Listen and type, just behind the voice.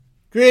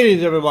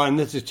Greetings, everyone.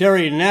 This is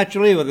Terry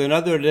Naturally with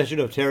another edition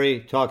of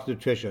Terry Talks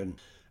Nutrition.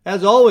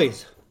 As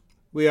always,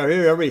 we are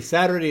here every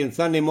Saturday and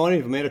Sunday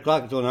morning from 8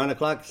 o'clock until 9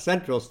 o'clock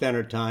Central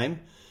Standard Time.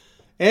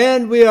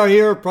 And we are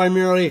here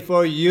primarily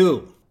for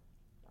you,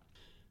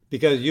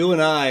 because you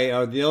and I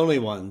are the only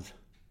ones,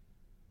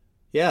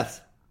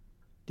 yes,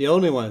 the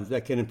only ones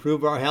that can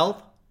improve our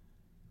health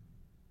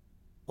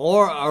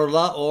or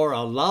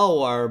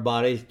allow our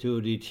bodies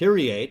to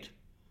deteriorate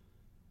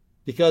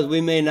because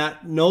we may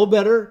not know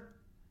better.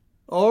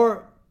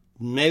 Or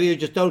maybe you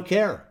just don't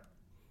care.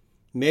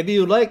 Maybe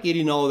you like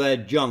eating all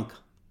that junk,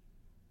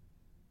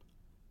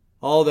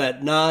 all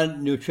that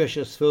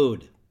non-nutritious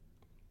food,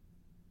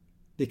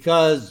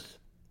 because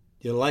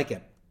you like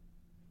it,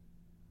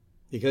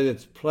 because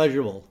it's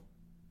pleasurable,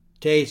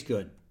 tastes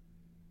good,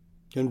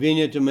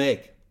 convenient to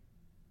make,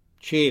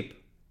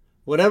 cheap,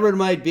 whatever it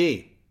might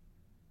be.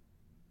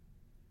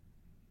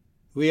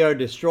 We are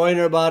destroying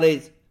our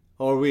bodies,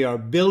 or we are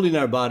building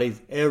our bodies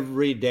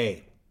every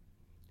day.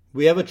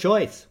 We have a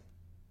choice.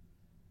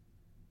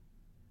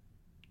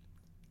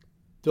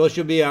 Those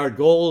should be our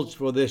goals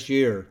for this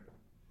year,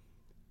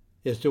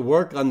 is to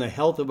work on the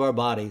health of our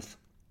bodies,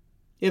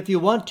 if you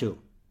want to.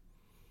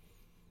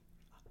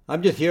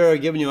 I'm just here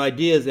giving you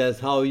ideas as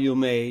how you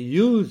may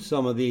use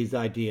some of these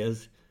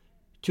ideas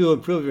to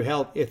improve your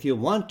health if you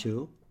want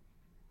to.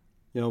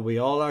 You know, we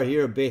all are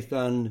here based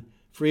on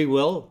free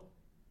will,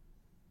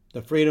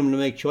 the freedom to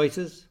make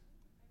choices.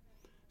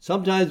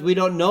 Sometimes we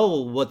don't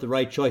know what the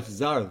right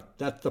choices are.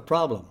 That's the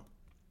problem.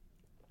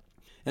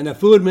 And the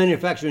food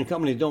manufacturing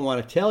companies don't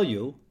want to tell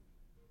you.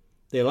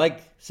 They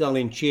like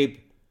selling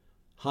cheap,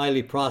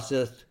 highly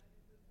processed,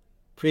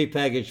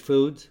 prepackaged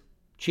foods.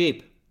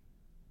 Cheap.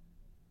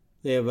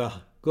 They have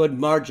a good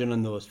margin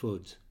on those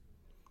foods.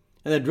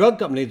 And the drug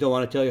companies don't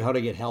want to tell you how to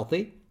get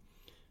healthy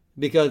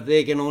because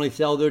they can only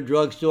sell their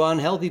drugs to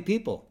unhealthy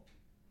people.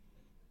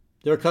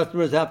 Their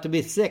customers have to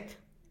be sick.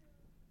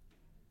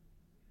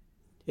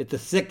 It's a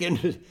sick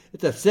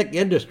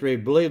industry,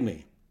 believe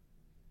me.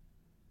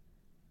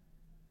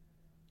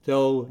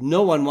 So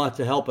no one wants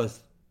to help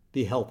us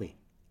be healthy.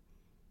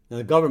 And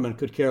the government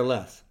could care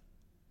less.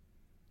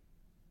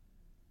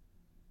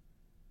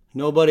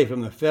 Nobody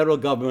from the federal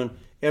government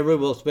ever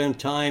will spend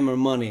time or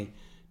money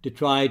to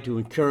try to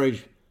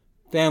encourage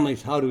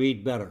families how to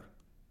eat better.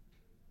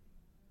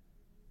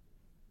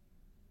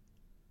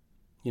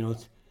 You know,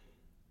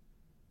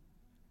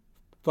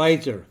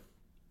 Pfizer,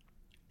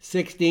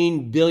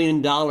 $16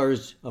 billion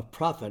of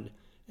profit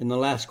in the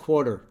last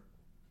quarter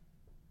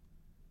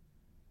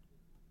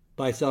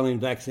by selling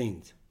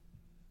vaccines.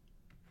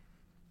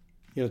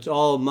 You know, it's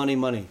all money,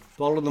 money.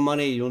 Follow the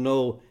money, you'll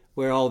know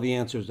where all the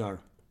answers are.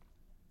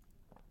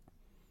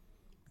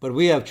 But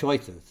we have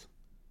choices.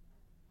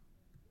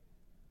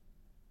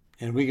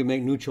 And we can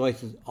make new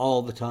choices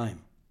all the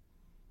time.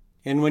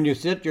 And when you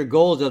set your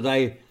goals, as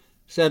I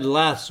said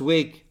last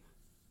week,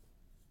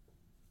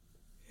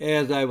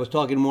 as I was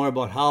talking more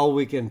about how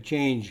we can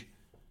change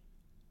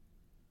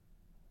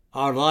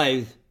our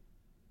lives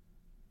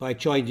by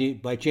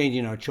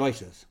changing our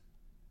choices.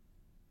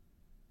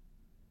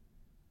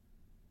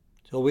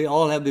 So we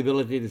all have the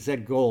ability to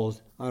set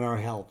goals on our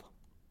health.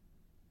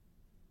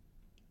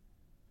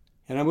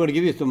 And I'm going to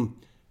give you some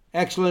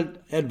excellent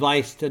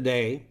advice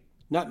today.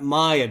 Not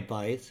my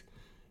advice,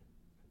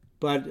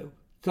 but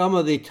some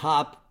of the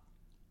top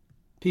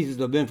pieces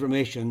of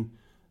information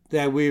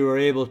that we were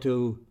able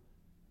to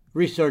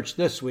research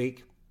this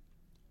week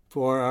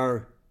for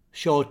our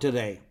show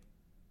today.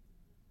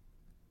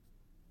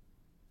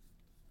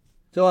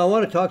 So I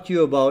want to talk to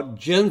you about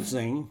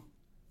ginseng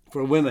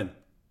for women.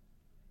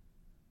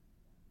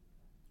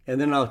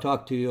 And then I'll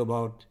talk to you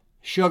about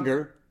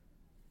sugar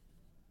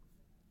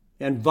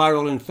and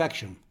viral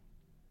infection,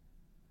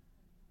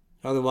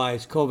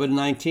 otherwise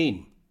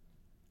COVID-19,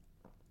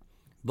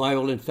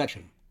 viral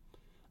infection,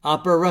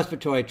 upper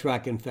respiratory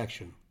tract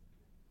infection,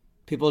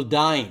 people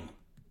dying.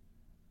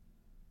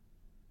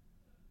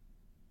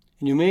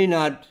 And you may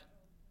not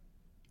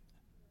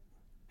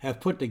have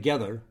put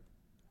together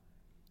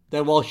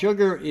that while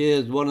sugar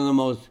is one of the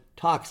most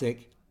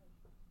toxic,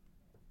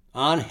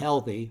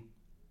 unhealthy,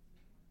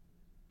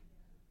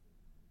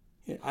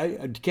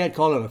 I can't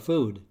call it a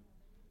food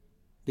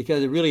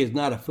because it really is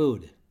not a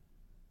food.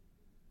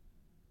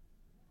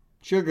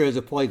 Sugar is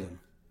a poison.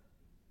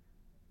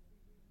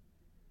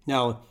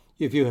 Now,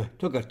 if you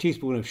took a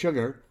teaspoon of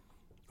sugar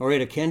or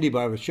ate a candy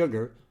bar with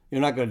sugar,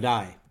 you're not going to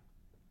die.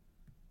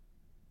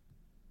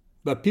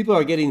 But people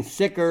are getting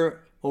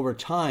sicker over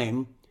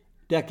time,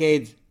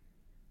 decades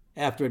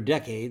after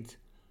decades,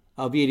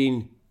 of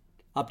eating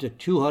up to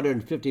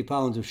 250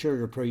 pounds of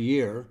sugar per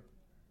year,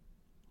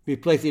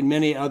 replacing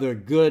many other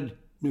good,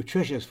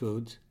 nutritious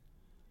foods.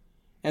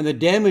 And the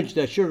damage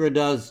that sugar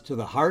does to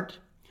the heart,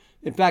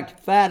 in fact,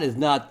 fat is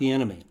not the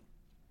enemy.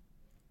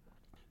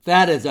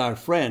 Fat is our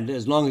friend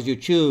as long as you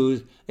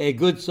choose a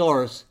good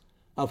source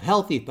of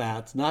healthy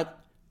fats,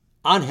 not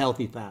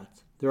unhealthy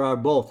fats. There are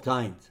both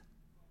kinds.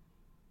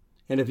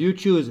 And if you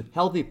choose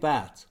healthy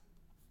fats,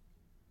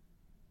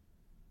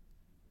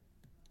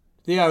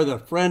 they are the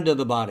friend of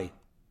the body.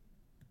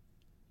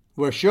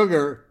 where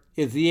sugar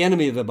is the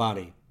enemy of the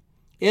body.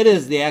 It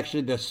is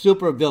actually the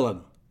super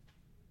villain,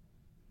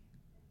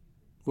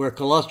 where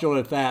cholesterol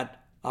and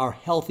fat are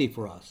healthy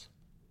for us.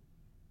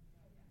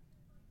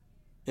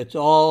 It's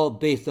all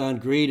based on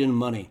greed and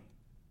money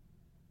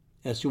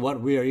as to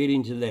what we are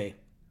eating today.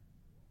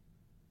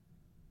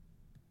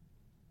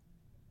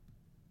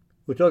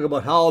 We talk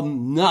about how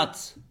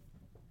nuts,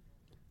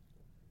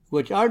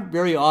 which aren't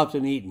very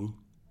often eaten,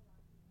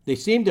 they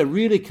seem to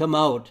really come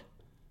out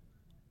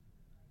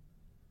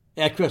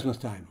at Christmas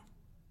time.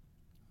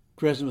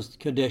 Christmas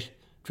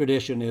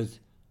tradition is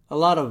a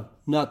lot of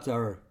nuts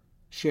are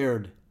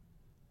shared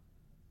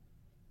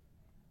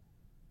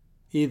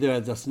either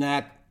as a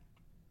snack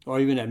or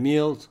even at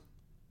meals.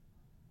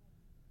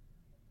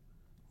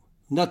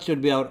 Nuts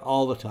should be out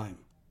all the time.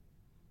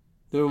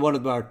 They're one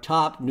of our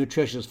top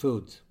nutritious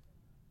foods.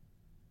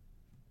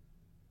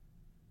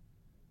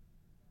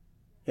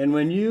 And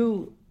when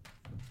you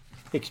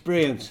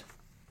experience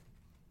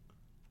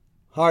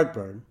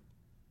heartburn,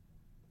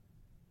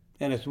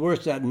 and it's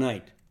worse at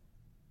night,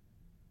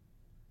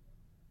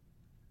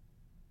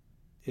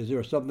 is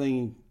there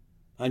something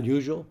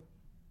unusual?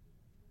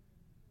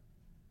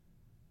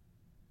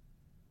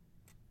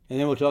 And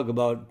then we'll talk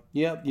about,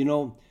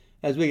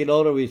 as we get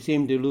older, we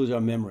seem to lose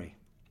our memory.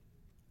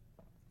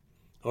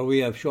 Or we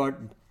have short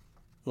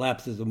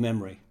lapses of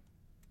memory.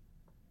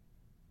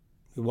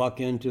 We walk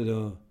into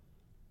the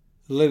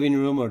living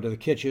room or to the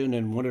kitchen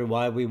and wonder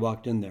why we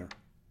walked in there.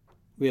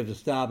 We have to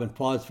stop and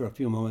pause for a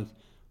few moments.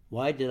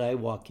 Why did I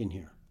walk in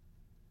here?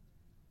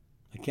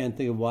 I can't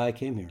think of why I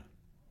came here.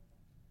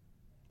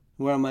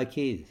 Where are my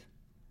keys?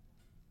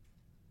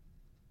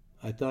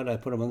 I thought I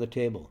put them on the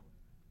table.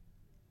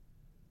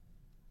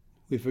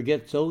 We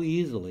forget so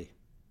easily.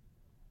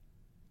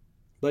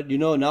 But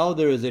now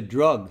there is a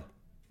drug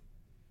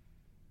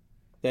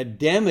that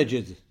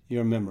damages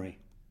your memory.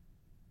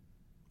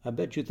 I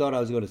bet you thought I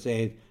was going to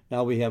say,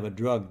 now we have a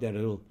drug that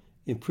will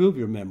improve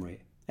your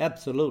memory.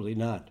 Absolutely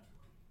not.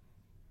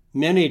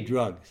 Many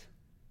drugs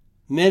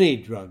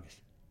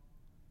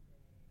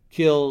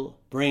kill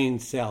brain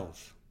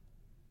cells.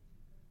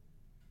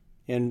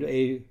 And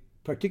a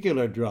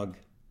particular drug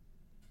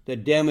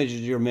that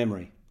damages your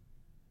memory.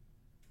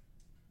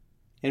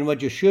 And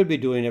what you should be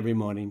doing every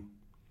morning,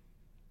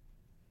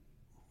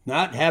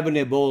 not having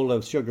a bowl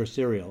of sugar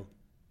cereal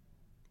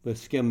with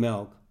skim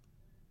milk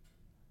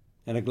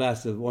and a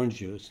glass of orange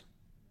juice.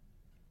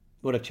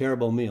 What a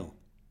terrible meal.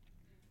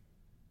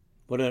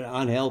 What an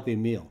unhealthy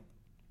meal.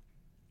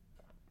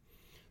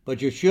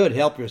 But you should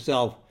help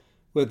yourself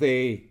with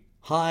a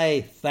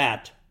high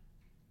fat,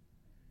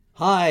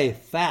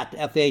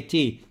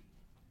 F-A-T,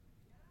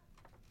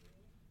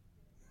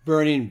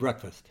 burning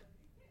breakfast.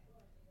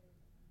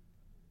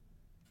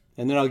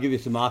 And then I'll give you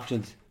some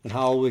options on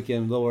how we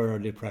can lower our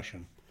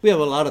depression. We have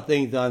a lot of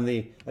things on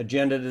the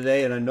agenda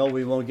today, and I know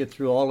we won't get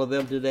through all of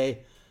them today,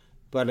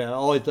 but I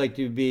always like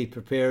to be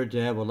prepared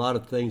to have a lot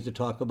of things to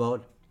talk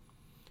about.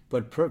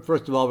 But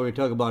first of all, we're going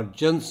to talk about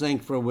ginseng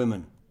for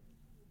women.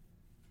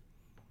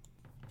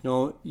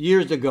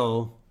 Years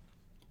ago,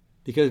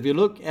 because if you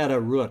look at a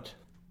root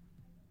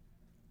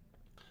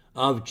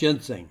of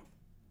ginseng,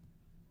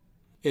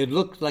 it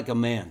looks like a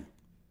man.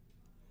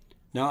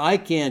 Now, I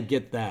can't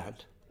get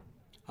that.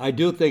 I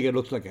do think it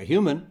looks like a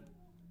human.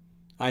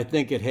 I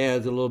think it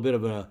has a little bit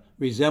of a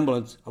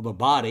resemblance of a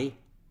body.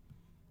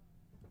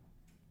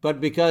 But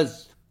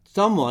because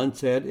someone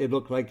said it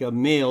looked like a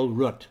male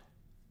root,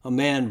 a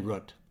man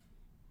root,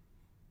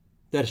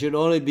 that should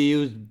only be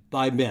used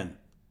by men.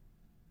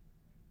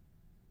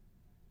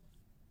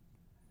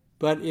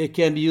 But it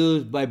can be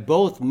used by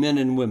both men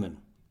and women.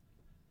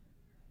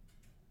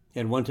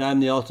 At one time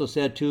they also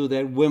said too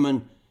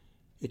that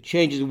it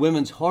changes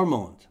women's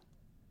hormones.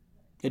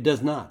 It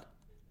does not.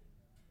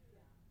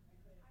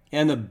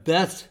 And the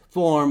best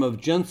form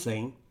of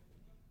ginseng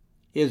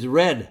is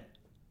red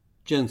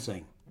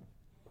ginseng.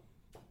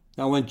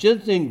 Now, when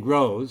ginseng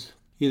grows,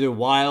 either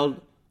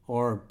wild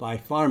or by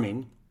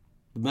farming,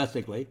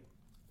 domestically,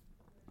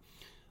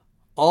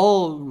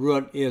 all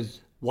root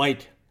is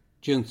white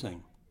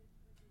ginseng.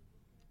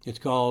 It's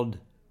called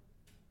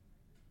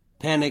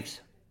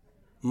Panax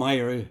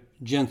Meyer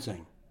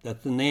ginseng.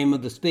 That's the name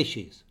of the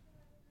species.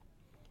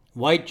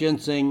 White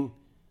ginseng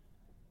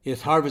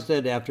is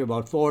harvested after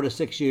about 4 to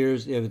 6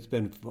 years if it's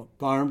been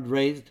farmed,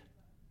 raised.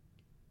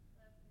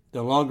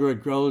 The longer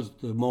it grows,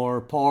 the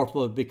more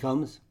powerful it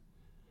becomes.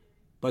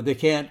 But they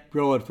can't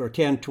grow it for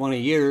 10, 20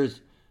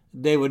 years.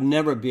 They would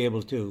never be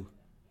able to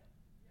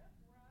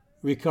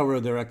recover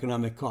their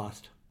economic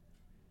cost.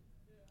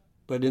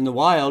 But in the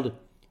wild,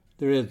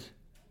 there is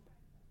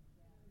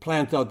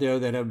plants out there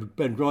that have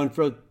been growing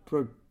for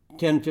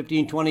 10,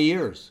 15, 20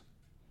 years.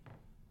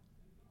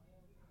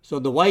 So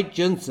the white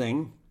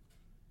ginseng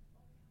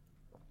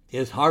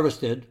is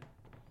harvested,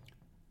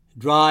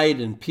 dried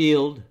and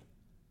peeled,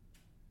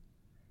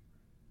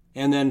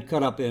 and then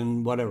cut up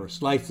in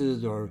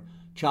slices or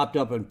chopped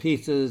up in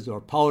pieces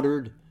or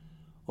powdered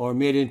or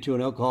made into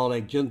an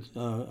alcoholic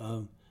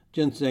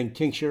ginseng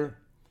tincture.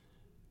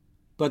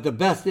 But the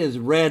best is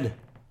red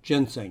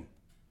ginseng.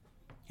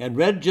 And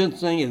red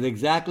ginseng is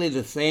exactly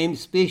the same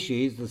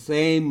species, the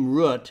same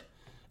root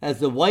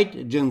as the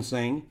white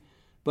ginseng,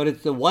 but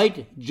it's the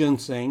white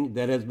ginseng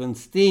that has been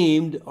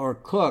steamed or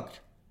cooked,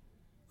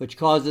 which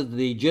causes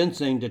the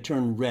ginseng to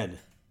turn red.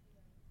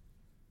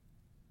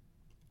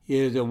 It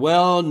is a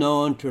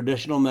well-known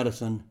traditional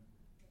medicine,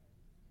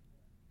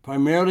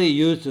 primarily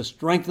used to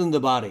strengthen the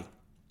body,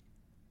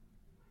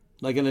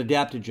 like an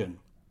adaptogen.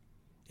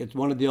 It's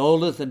one of the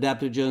oldest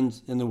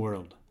adaptogens in the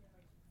world.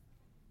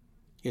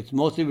 It's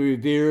mostly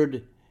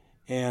revered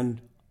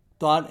and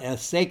thought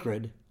as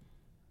sacred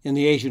in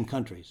the Asian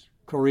countries,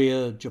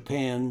 Korea,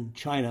 Japan,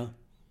 China.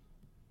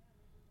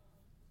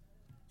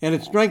 And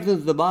it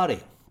strengthens the body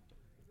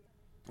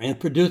and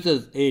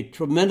produces a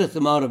tremendous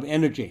amount of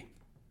energy.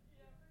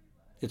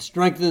 It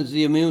strengthens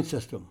the immune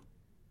system.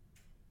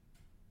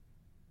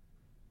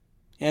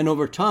 And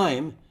over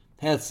time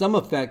has some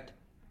effect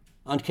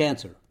on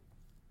cancer.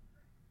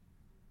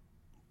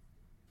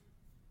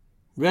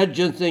 Red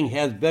ginseng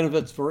has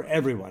benefits for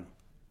everyone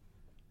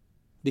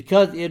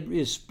because it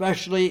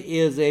especially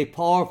is a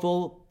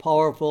powerful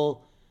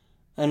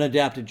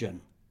adaptogen.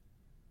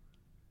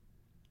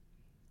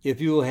 If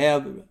you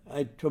have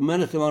a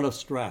tremendous amount of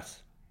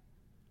stress,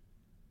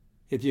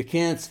 if you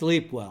can't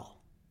sleep well,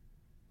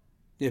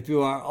 if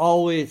you are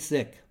always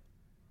sick,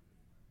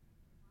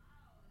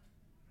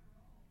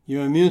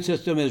 your immune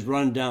system is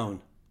run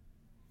down,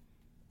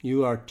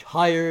 you are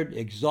tired,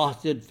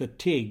 exhausted,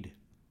 fatigued,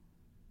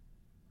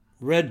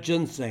 red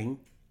ginseng,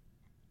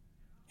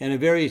 and a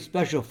very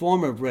special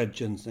form of red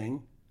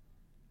ginseng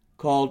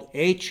called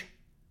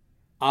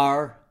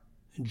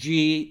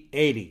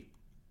HRG80.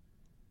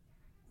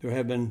 There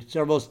have been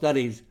several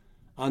studies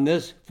on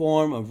this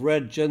form of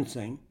red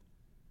ginseng,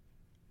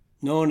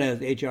 known as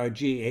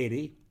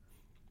HRG80,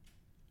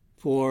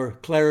 for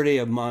clarity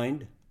of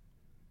mind,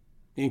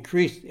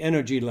 increased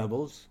energy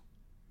levels,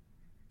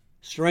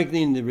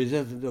 strengthening the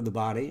resistance of the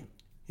body,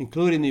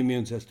 including the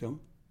immune system,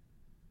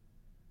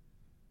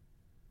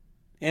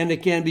 and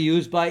it can be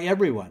used by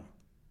everyone,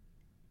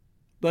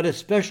 but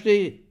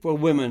especially for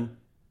women,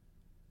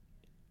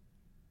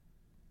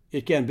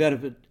 it can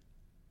benefit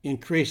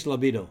increased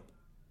libido,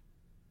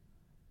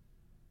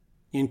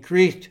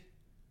 increased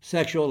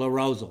sexual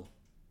arousal,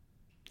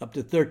 up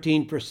to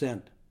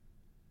 13%,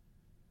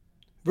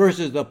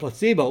 versus the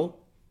placebo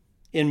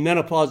in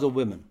menopausal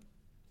women.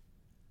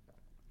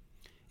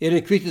 It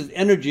increases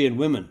energy in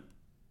women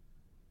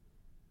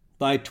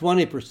by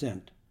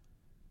 20%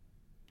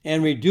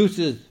 and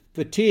reduces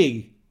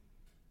fatigue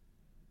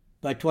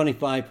by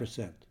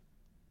 25%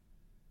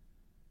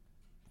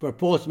 for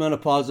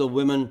postmenopausal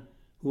women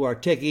who are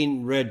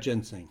taking red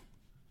ginseng.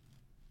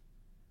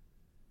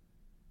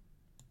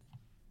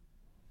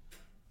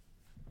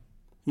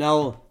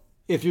 Now,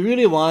 if you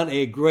really want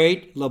a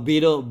great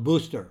libido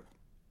booster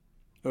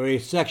or a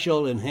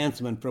sexual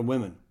enhancement for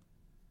women,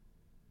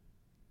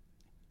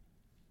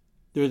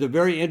 there's a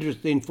very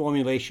interesting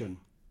formulation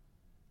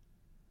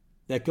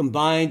that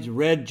combines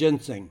red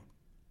ginseng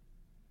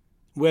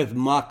with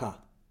maca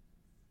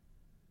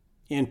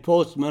in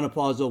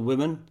postmenopausal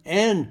women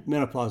and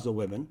menopausal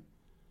women.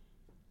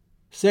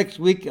 6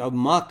 weeks of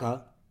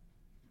maca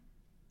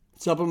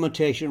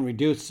supplementation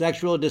reduced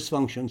sexual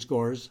dysfunction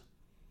scores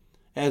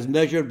as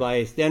measured by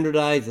a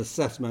standardized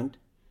assessment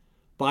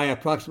by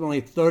approximately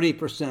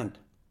 30%.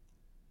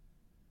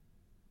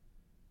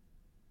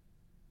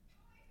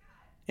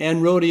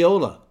 And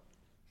rhodiola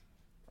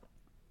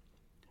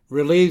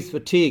relieves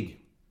fatigue,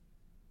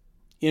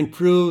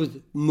 improves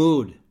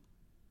mood,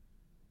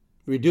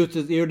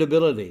 reduces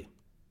irritability,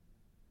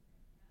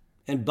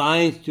 and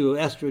binds to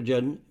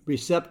estrogen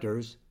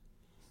receptors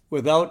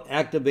without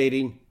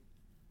activating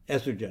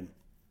estrogen.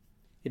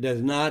 It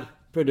does not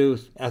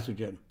produce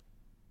estrogen.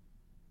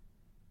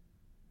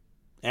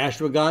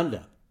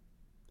 Ashwagandha.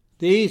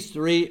 These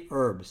three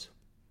herbs,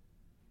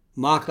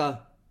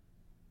 maca,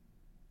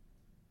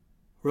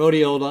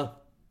 rhodiola,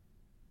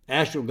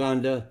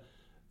 ashwagandha,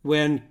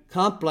 when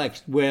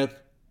complexed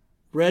with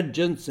red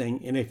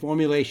ginseng in a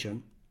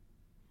formulation,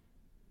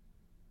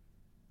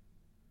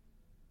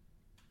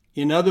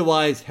 in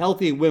otherwise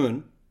healthy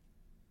women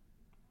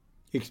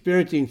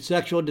experiencing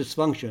sexual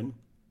dysfunction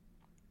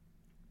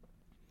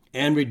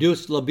and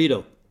reduced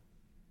libido,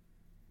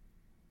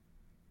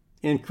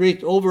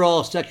 increased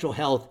overall sexual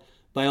health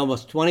by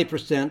almost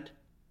 20%,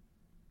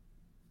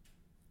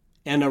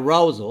 and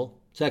arousal,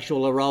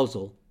 sexual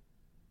arousal,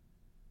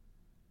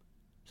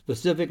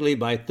 specifically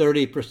by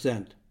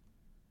 30%.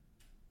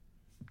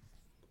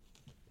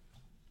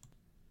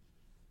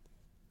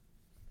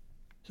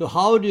 So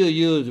how do you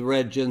use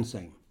red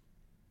ginseng?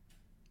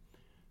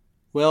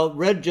 Well,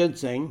 red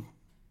ginseng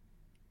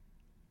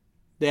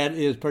that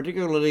is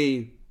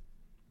particularly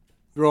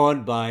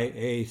grown by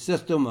a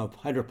system of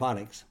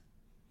hydroponics,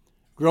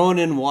 grown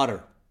in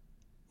water,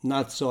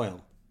 not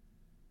soil.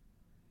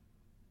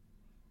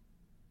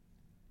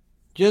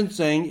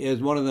 Ginseng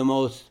is one of the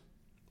most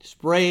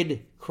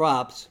sprayed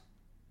crops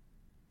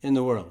in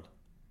the world.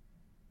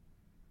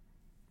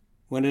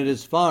 When it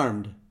is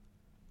farmed,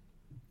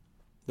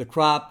 the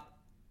crop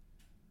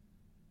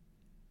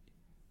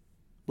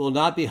will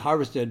not be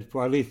harvested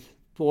for at least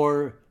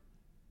 4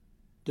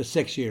 to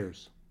 6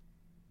 years.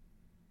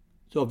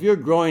 So if you're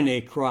growing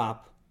a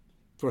crop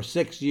for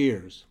 6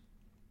 years,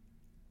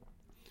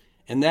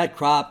 and that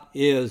crop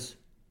is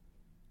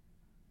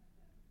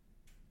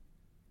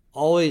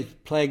always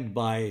plagued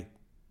by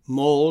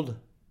mold,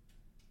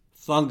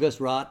 fungus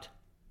rot,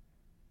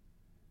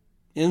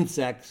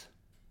 insects,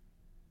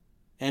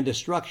 and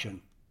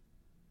destruction,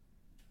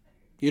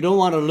 you don't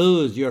want to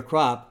lose your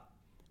crop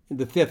in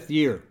the 5th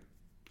year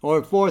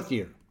or 4th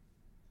year.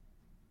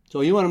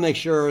 So you want to make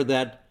sure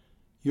that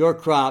your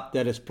crop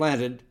that is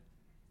planted,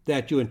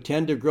 that you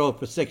intend to grow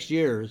for 6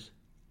 years,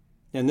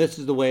 and this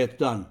is the way it's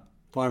done,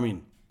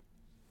 farming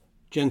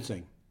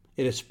ginseng.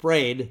 It is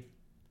sprayed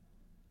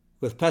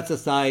with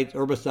pesticides,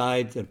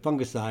 herbicides, and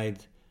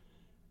fungicides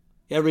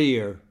every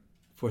year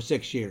for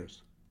 6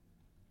 years.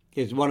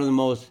 It's one of the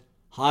most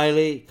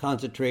highly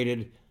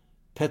concentrated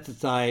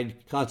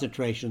pesticide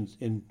concentrations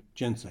in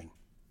ginseng.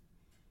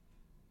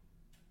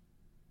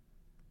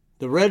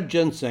 The red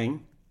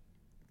ginseng,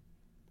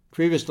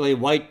 previously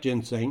white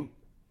ginseng,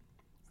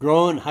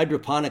 grown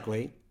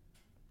hydroponically,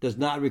 does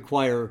not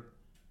require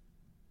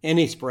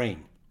any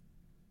spraying.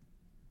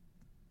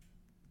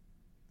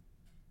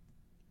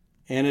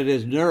 And it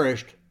is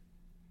nourished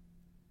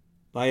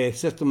by a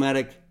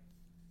systematic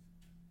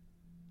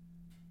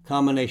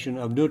combination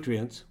of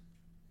nutrients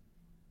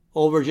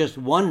over just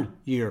 1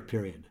 year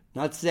period,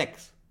 not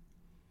 6.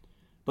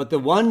 But the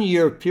 1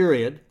 year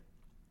period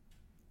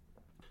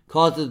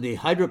causes the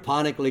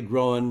hydroponically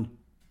grown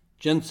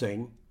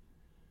ginseng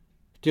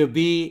to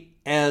be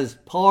as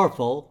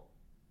powerful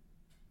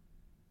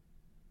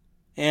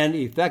and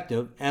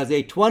effective as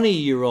a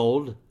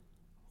 20-year-old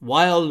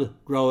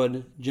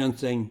wild-grown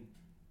ginseng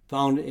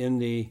found out in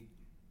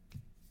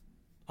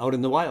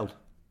the wild.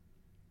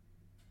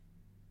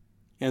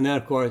 And then,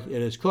 of course,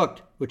 it is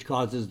cooked, which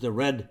causes the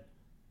red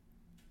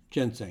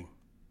ginseng.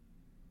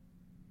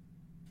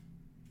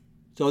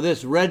 So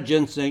this red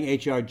ginseng,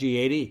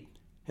 HRG80,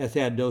 has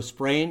had no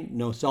spraying,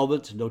 no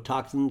solvents, no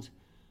toxins,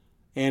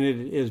 and it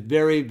is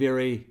very,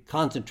 very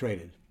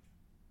concentrated.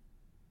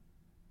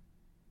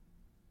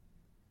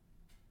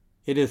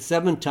 It is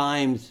 7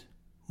 times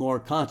more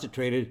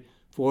concentrated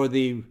for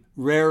the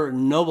rare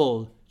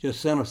noble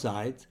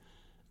gissenosides,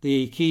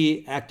 the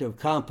key active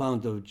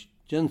compounds of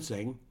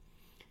ginseng,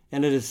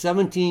 and it is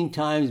 17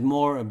 times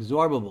more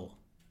absorbable.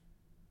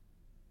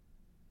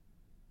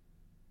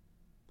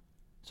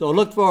 So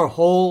look for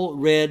whole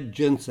red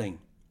ginseng,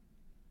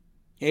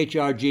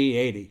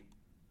 HRG80,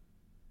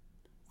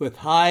 with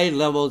high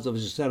levels of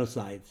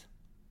gissenosides.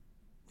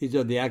 These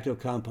are the active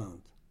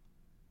compounds.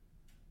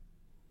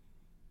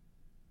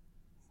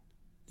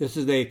 This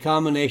is a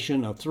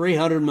combination of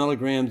 300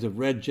 milligrams of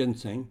red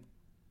ginseng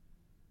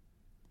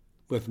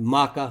with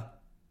maca,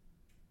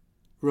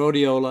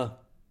 rhodiola,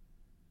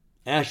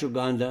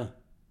 ashwagandha,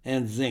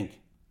 and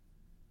zinc.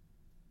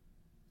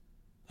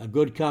 A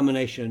good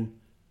combination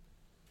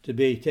to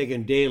be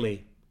taken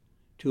daily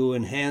to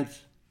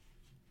enhance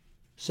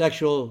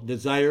sexual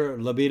desire,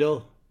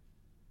 libido,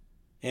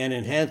 and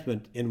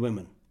enhancement in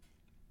women.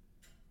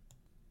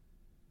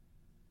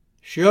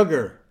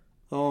 Sugar.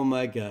 Oh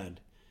my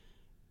God.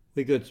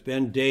 We could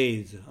spend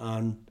days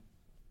on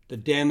the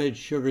damage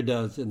sugar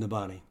does in the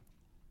body.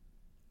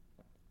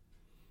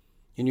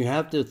 And you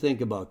have to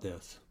think about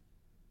this.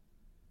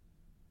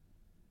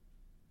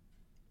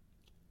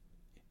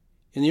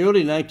 In the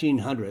early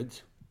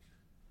 1900s,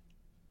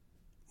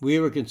 we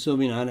were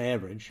consuming on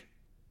average,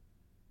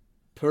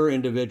 per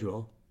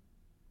individual,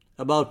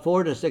 about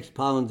 4 to 6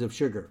 pounds of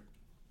sugar.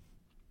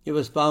 It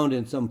was found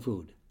in some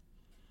food.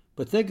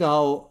 But think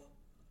how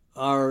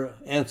our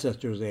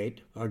ancestors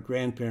ate, our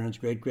grandparents,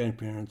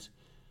 great-grandparents,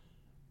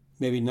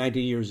 maybe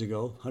 90 years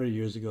ago, 100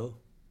 years ago.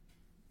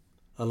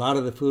 A lot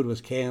of the food was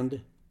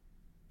canned,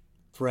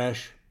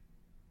 fresh,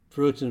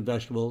 fruits and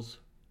vegetables.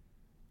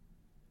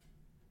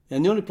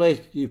 And the only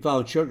place you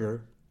found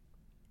sugar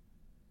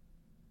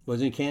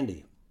was in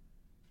candy.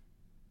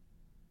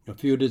 A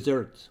few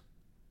desserts.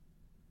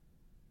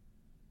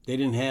 They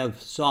didn't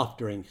have soft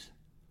drinks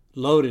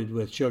loaded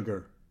with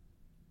sugar,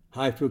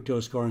 high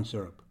fructose corn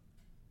syrup,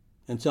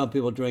 and some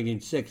people drinking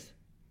 6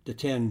 to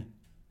 10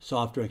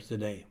 soft drinks a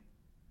day.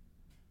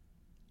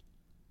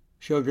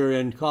 Sugar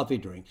in coffee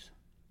drinks.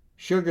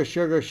 Sugar,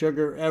 sugar,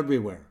 sugar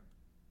everywhere.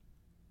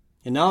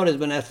 And now it has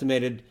been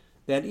estimated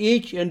that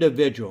each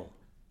individual,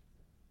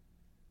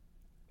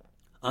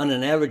 on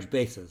an average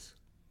basis,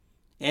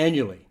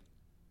 annually,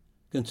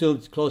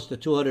 consumes close to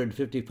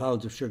 250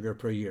 pounds of sugar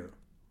per year.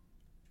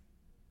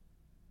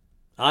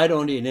 I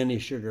don't eat any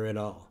sugar at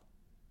all.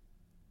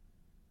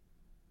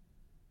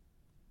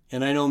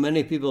 And I know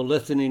many people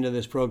listening to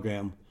this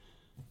program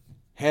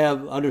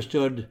have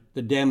understood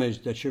the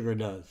damage that sugar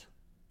does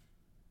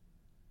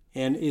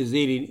and is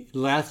eating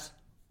less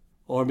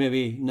or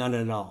maybe none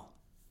at all.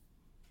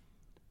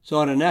 So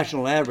on a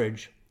national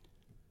average,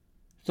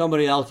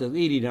 somebody else is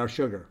eating our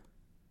sugar.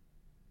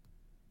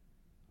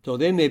 So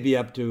they may be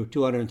up to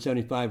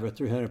 275 or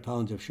 300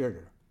 pounds of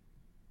sugar.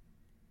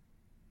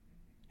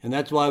 And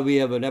that's why we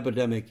have an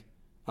epidemic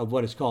of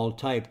what is called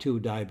type 2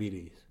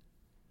 diabetes,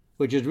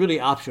 which is really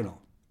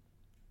optional.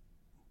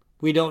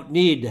 We don't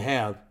need to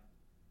have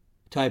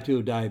type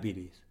 2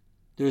 diabetes.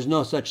 There's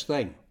no such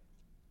thing.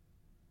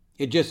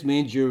 It just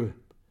means your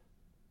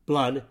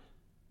blood,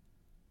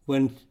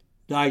 when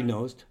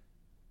diagnosed,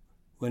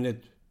 when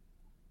it's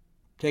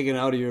taken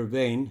out of your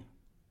vein,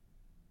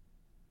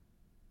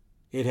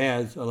 it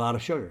has a lot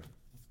of sugar.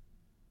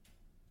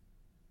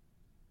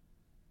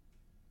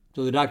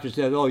 So the doctor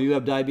says, oh, you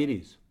have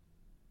diabetes.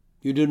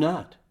 You do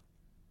not.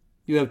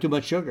 You have too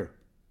much sugar.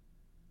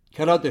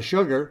 Cut out the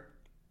sugar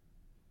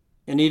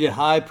and eat a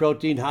high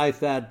protein, high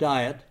fat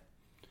diet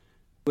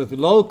with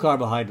low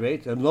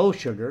carbohydrates and low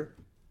sugar,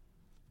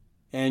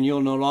 and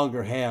you'll no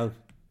longer have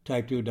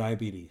type 2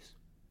 diabetes.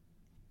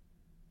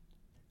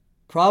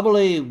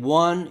 Probably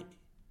 1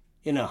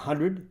 in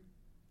 100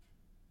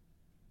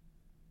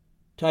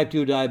 type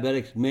 2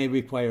 diabetics may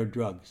require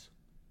drugs,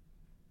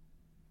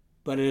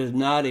 but it is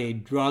not a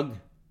drug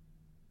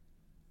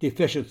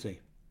deficiency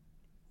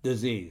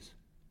disease.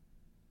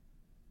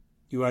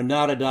 You are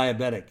not a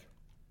diabetic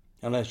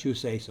unless you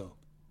say so.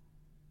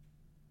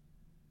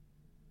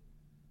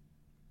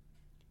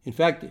 In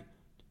fact,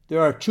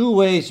 there are 2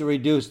 ways to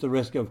reduce the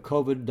risk of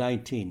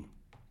COVID-19.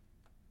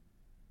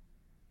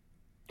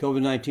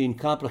 COVID-19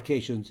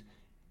 complications.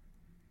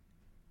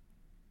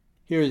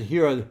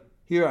 Here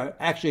are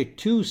actually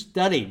 2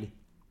 studied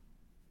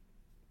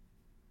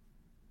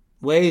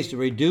ways to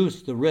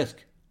reduce the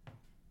risk.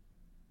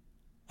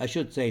 I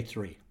should say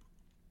 3.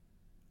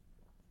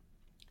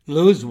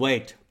 Lose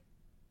weight.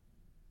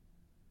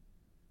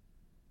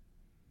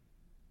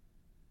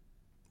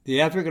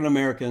 The African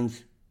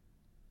Americans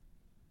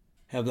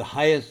have the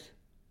highest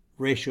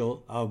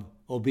ratio of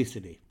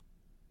obesity.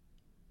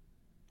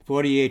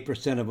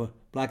 48% of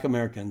Black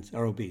Americans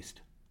are obese.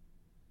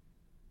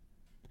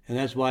 And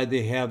that's why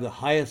they have the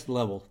highest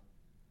level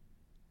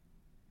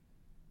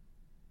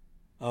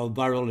of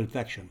viral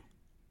infection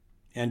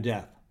and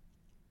death.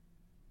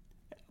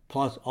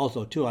 Plus,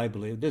 also, too, I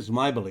believe, this is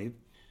my belief,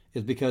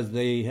 is because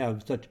they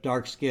have such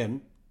dark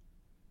skin,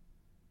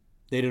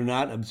 they do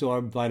not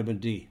absorb vitamin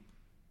D,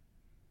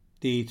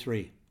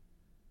 D3.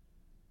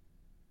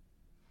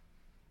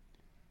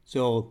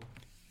 So,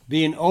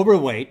 being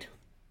overweight,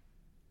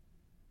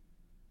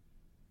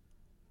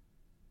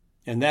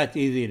 and that's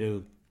easy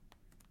to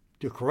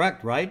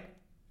correct, right?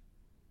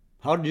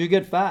 How did you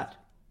get fat?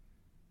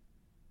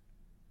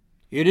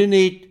 You didn't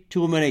eat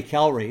too many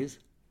calories.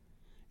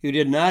 You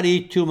did not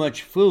eat too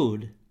much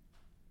food.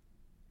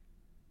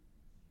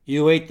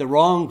 You ate the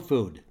wrong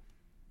food.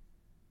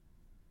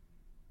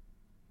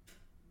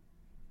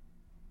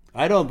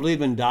 I don't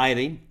believe in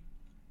dieting,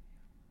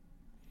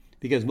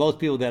 because most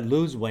people that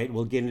lose weight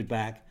will gain it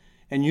back,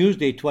 and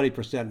usually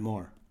 20%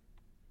 more.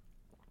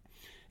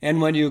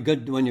 And when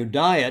you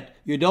diet,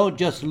 you don't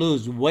just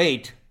lose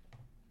weight,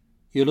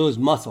 you lose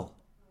muscle.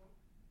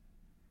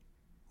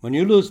 When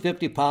you lose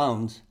 50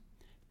 pounds,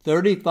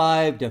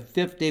 35 to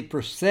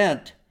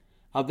 50%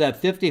 of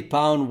that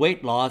 50-pound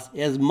weight loss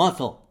is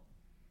muscle.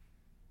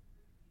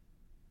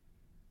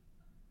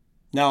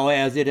 Now,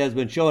 as it has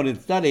been shown in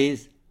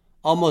studies,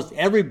 almost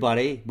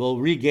everybody will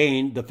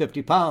regain the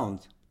 50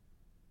 pounds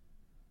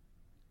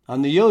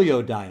on the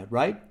yo-yo diet,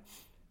 right?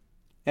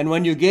 And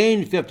when you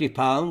gain 50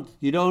 pounds,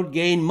 you don't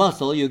gain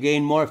muscle, you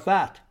gain more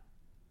fat.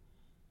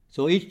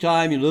 So each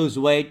time you lose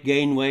weight,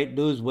 gain weight,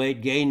 lose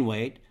weight, gain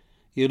weight,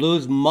 you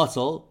lose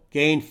muscle,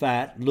 gain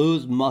fat,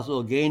 lose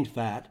muscle, gain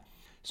fat.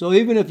 So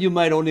even if you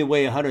might only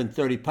weigh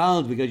 130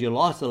 pounds because you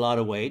lost a lot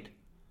of weight,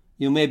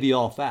 you may be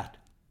all fat.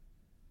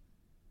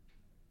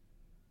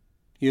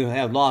 You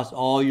have lost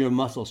all your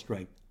muscle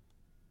strength.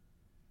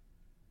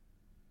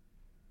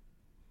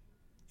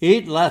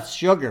 Eat less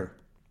sugar,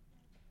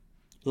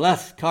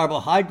 less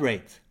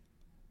carbohydrates,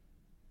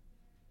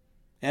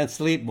 and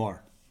sleep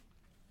more.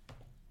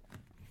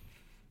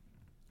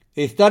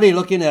 A study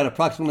looking at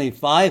approximately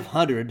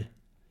 500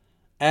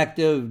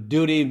 active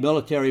duty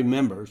military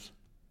members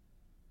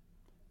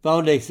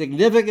found a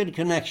significant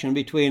connection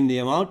between the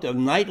amount of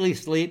nightly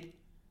sleep,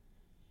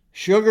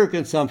 sugar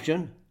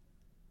consumption,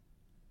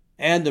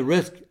 and the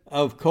risk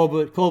of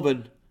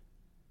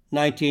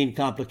COVID-19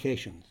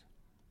 complications.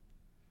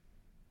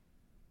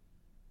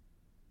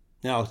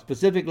 Now,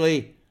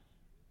 specifically,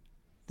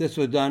 this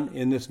was done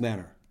in this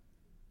manner.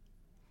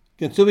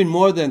 Consuming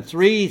more than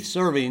 3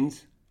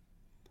 servings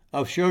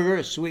of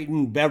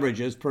sugar-sweetened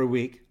beverages per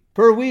week,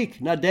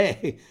 not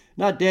day,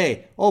 not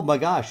day. Oh my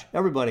gosh,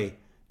 everybody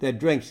that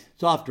drinks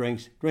soft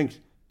drinks drinks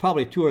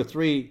probably 2 or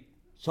 3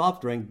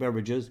 soft drink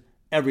beverages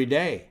every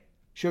day,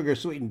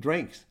 sugar-sweetened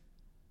drinks.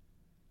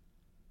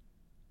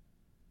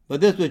 But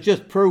this was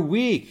just per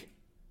week,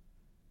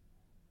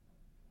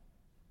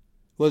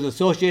 was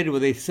associated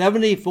with a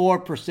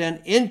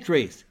 74%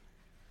 increase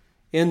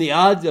in the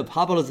odds of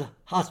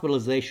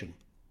hospitalization.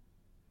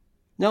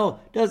 Now,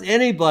 does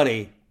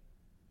anybody,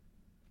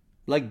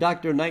 like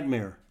Dr.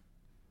 Nightmare,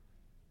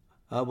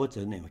 what's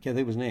his name? I can't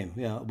think of his name.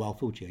 Yeah, well,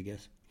 Fauci, I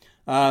guess.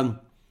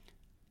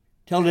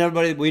 Telling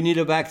everybody we need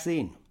a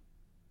vaccine.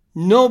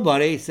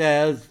 Nobody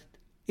says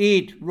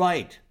Eat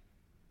right.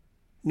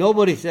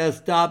 Nobody says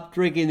stop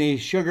drinking these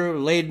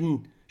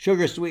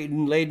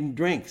sugar-sweetened laden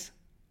drinks.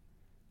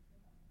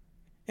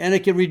 And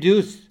it can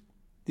reduce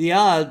the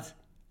odds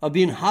of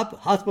being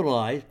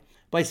hospitalized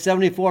by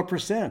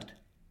 74%.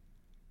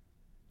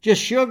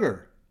 Just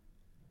sugar.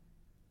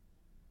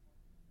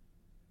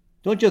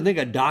 Don't you think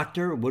a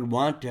doctor would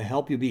want to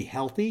help you be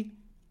healthy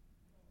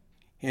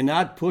and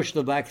not push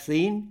the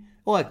vaccine?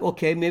 Oh,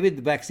 okay, maybe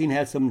the vaccine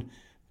has some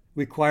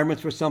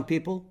requirements for some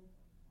people,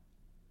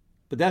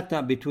 but that's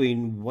not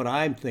between what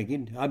I'm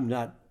thinking.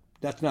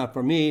 That's not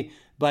for me,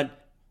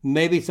 but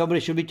maybe somebody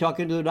should be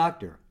talking to the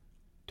doctor.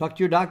 Talk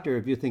to your doctor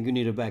if you think you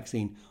need a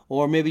vaccine,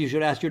 or maybe you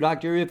should ask your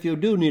doctor if you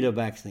do need a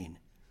vaccine.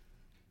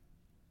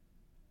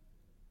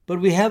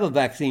 But we have a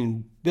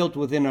vaccine built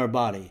within our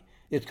body.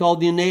 It's called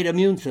the innate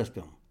immune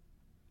system.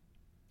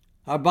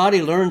 Our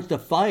body learns to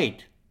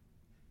fight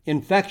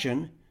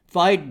infection,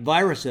 fight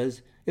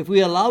viruses, if we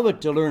allow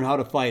it to learn how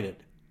to fight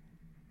it.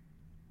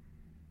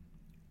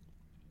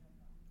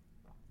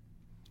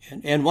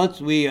 And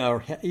once we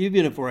are,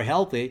 even if we're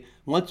healthy,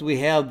 once we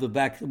have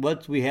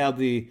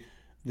the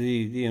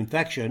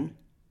infection,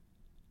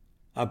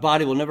 our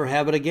body will never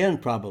have it again,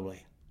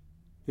 probably.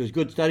 There's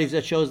good studies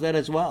that shows that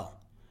as well.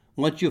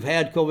 Once you've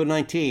had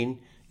COVID-19,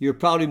 you're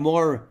probably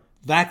more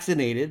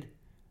vaccinated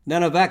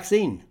than a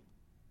vaccine.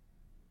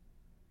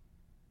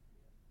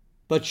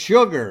 But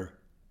sugar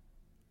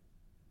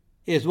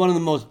is one of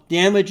the most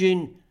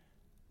damaging,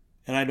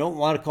 and I don't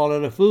want to call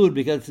it a food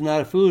because it's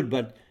not a food,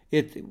 but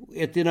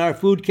it's in our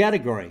food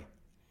category.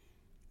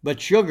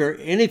 But sugar,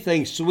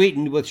 anything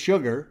sweetened with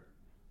sugar,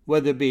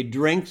 whether it be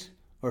drinks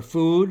or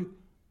food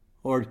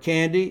or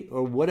candy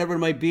or whatever it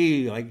might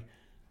be, like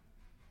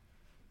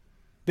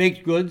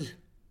baked goods,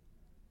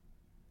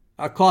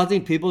 are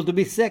causing people to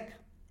be sick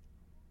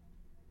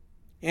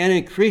and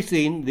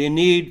increasing the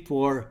need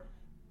for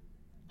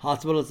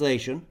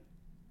hospitalization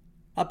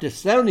up to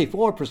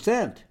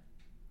 74%.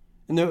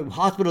 And the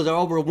hospitals are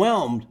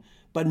overwhelmed,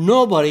 but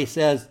nobody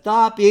says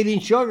stop eating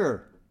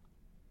sugar.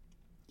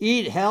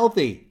 Eat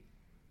healthy.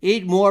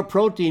 Eat more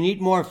protein,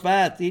 eat more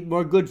fats, eat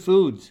more good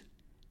foods.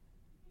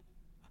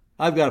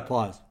 I've got to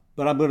pause,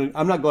 but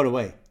I'm not going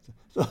away.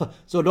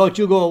 So don't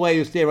you go away,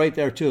 you stay right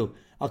there too.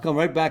 I'll come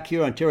right back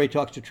here on Terry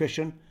Talks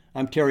Nutrition.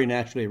 I'm Terry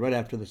Naturally, right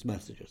after this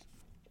messages.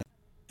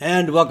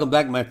 And welcome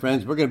back, my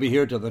friends. We're going to be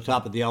here till the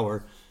top of the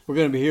hour. We're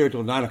going to be here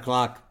till 9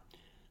 o'clock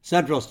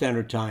Central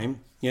Standard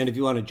Time. And if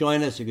you want to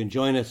join us, you can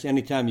join us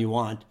anytime you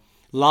want,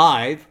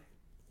 live,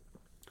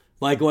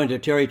 by going to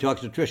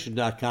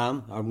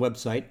terrytalksnutrition.com, our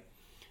website.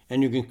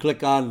 And you can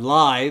click on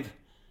live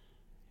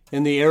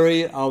in the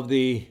area of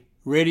the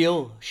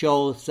radio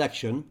show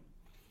section.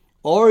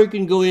 Or you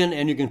can go in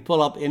and you can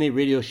pull up any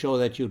radio show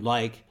that you'd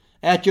like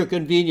at your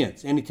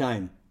convenience,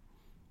 anytime.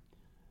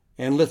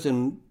 And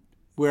listen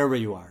wherever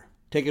you are.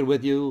 Take it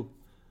with you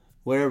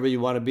wherever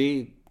you want to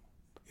be.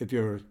 If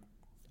you're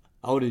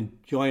out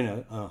enjoying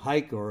a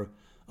hike or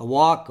a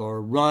walk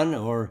or run,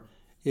 or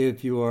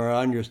if you are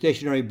on your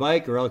stationary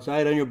bike or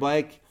outside on your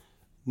bike,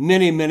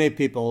 many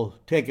people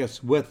take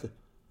us with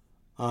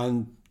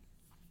on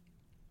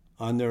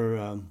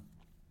their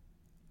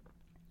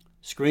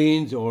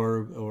screens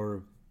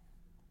or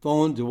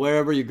phones or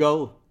wherever you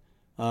go.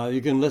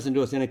 You can listen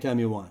to us anytime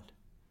you want.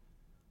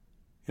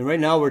 And right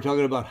now we're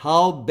talking about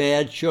how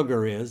bad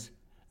sugar is,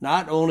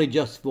 not only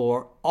just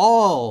for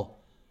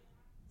all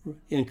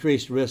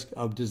increased risk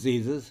of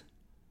diseases,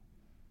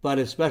 but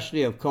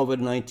especially of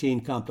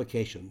COVID-19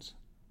 complications.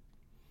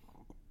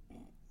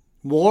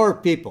 More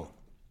people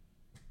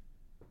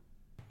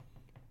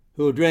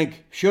who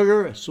drink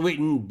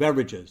sugar-sweetened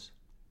beverages,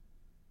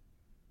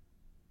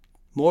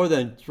 more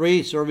than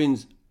 3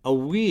 servings a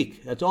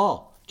week, that's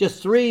all,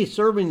 just 3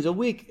 servings a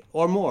week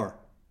or more,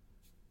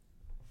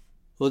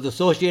 was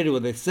associated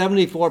with a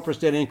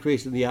 74%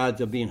 increase in the odds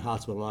of being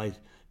hospitalized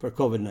for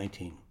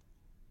COVID-19.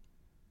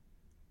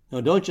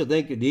 Now, don't you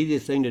think the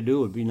easiest thing to do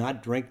would be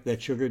not drink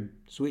that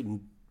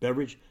sugar-sweetened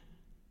beverage?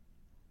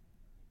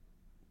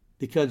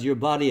 Because your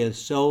body is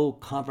so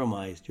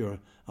compromised, your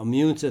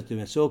immune system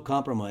is so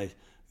compromised.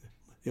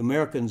 The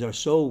Americans are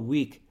so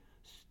weak.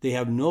 They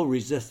have no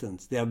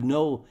resistance. They have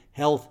no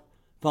health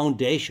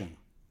foundation.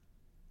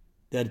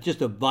 That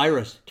just a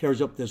virus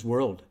tears up this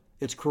world.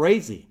 It's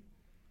crazy.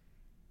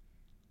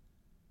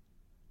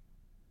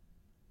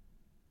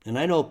 And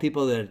I know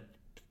people that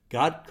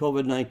got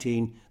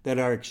COVID-19 that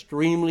are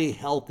extremely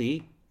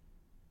healthy,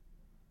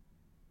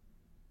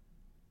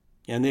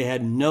 and they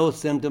had no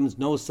symptoms,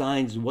 no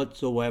signs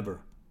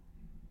whatsoever,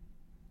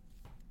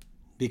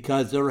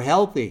 because they're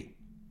healthy.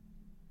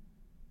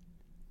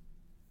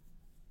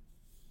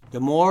 The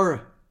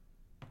more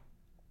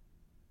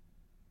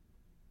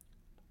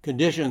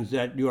conditions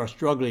that you are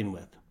struggling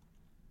with,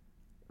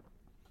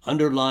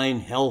 underlying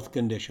health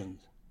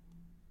conditions,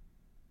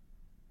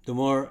 the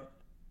more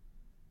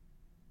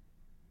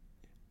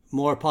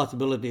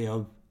possibility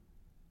of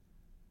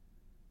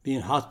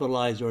being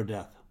hospitalized or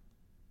death.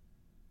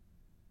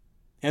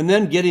 And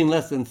then getting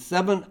less than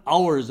 7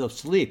 hours of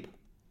sleep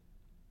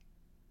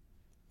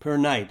per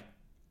night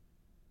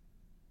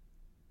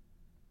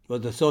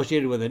was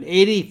associated with an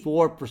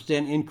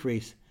 84%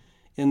 increase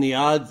in the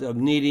odds of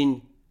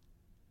needing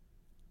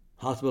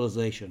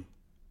hospitalization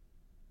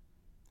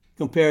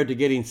compared to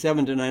getting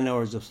 7 to 9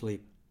 hours of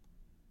sleep.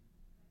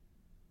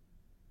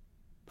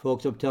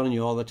 Folks, I'm telling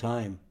you all the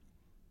time,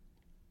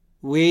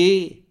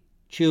 we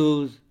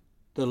choose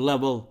the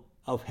level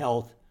of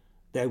health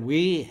that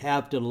we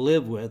have to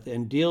live with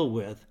and deal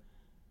with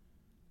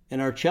and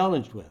are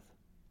challenged with.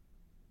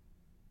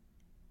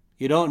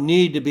 You don't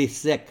need to be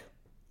sick.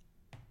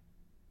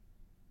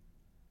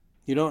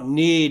 You don't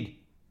need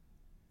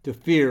to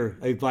fear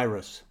a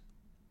virus.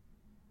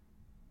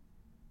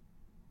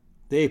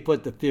 They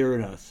put the fear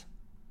in us.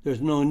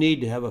 There's no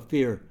need to have a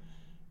fear.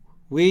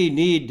 We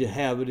need to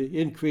have an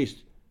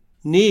increased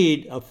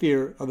need of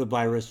fear of the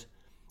virus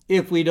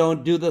if we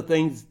don't do the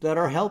things that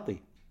are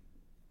healthy.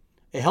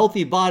 A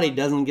healthy body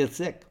doesn't get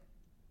sick.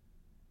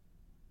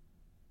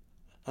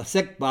 A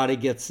sick body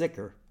gets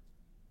sicker.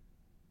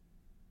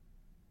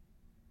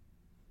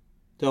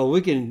 So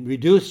we can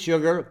reduce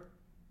sugar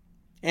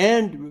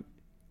and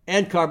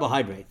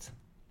carbohydrates.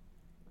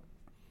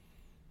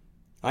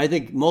 I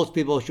think most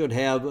people should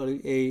have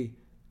a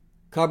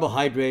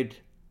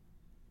carbohydrate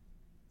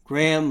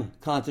gram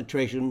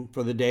concentration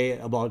for the day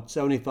about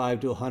 75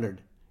 to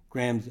 100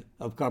 grams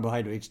of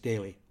carbohydrates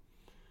daily.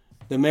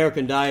 The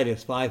American diet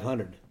is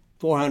 400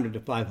 to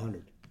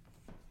 500.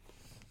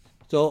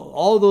 So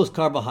all those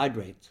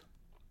carbohydrates,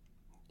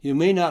 you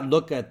may not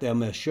look at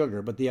them as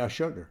sugar, but they are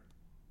sugar.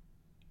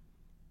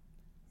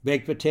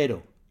 Baked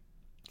potato,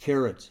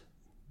 carrots,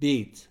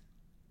 beets,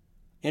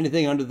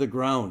 anything under the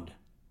ground,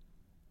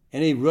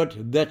 any root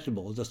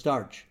vegetable is a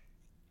starch,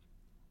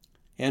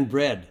 and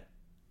bread,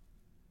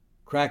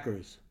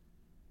 crackers,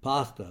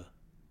 pasta,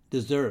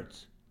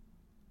 desserts,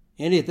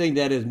 anything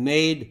that is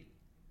made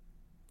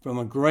from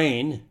a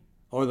grain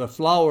or the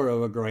flour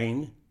of a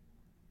grain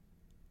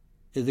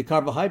is a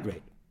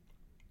carbohydrate.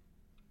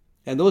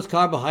 And those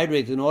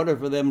carbohydrates, in order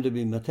for them to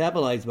be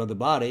metabolized by the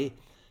body,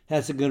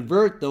 has to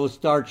convert those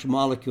starch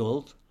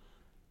molecules,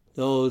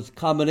 those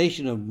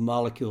combination of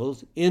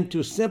molecules,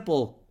 into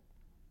simple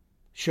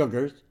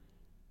sugars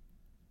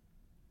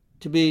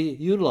to be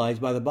utilized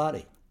by the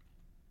body.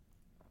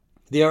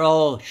 They are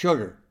all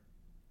sugar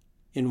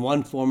in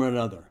one form or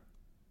another.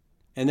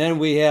 And then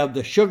we have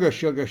the sugar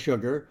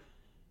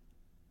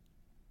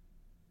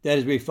that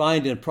is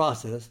refined and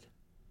processed.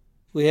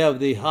 We have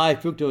the high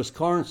fructose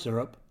corn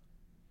syrup.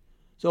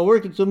 So we're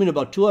consuming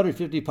about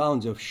 250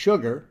 pounds of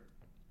sugar.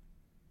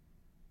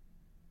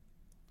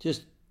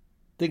 Just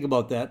think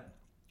about that.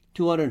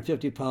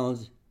 250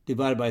 pounds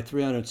divided by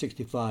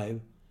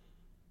 365.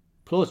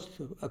 Close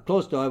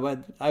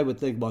to, I would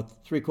think,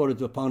 about 3/4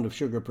 of a pound of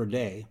sugar per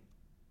day.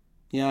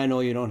 Yeah, I know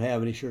you don't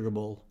have any sugar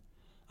bowl.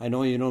 I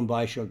know you don't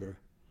buy sugar.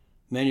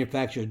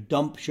 Manufacturers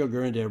dump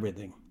sugar into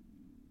everything.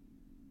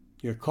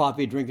 Your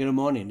coffee drink in the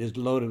morning is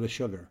loaded with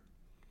sugar.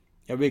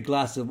 Every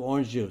glass of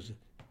orange juice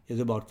is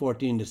about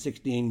 14 to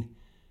 16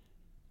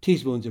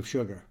 teaspoons of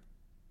sugar.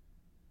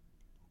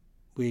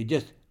 We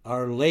just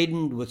are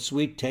laden with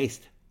sweet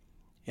taste,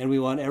 and we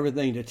want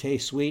everything to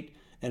taste sweet,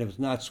 and if it's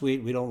not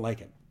sweet, we don't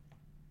like it.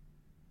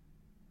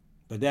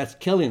 But that's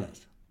killing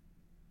us.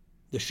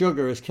 The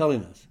sugar is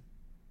killing us.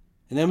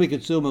 And then we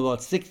consume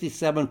about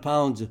 67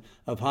 pounds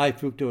of high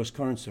fructose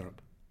corn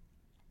syrup.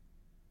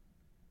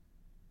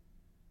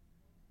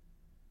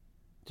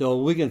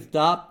 So we can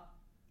stop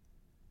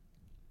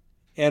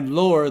and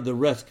lower the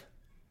risk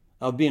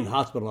of being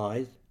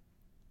hospitalized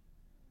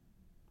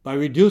by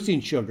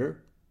reducing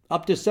sugar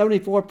up to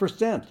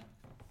 74%.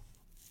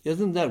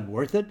 Isn't that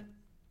worth it?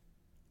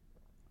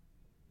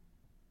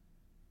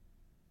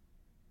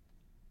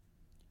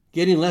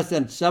 Getting less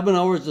than 7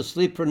 hours of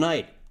sleep per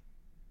night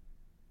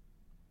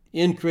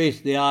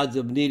increase the odds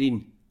of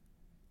needing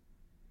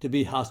to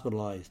be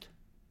hospitalized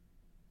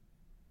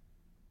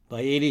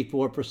by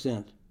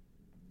 84%.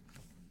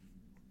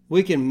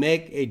 We can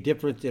make a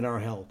difference in our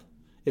health.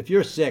 If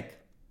you're sick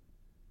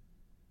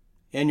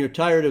and you're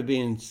tired of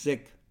being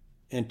sick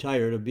and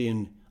tired of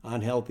being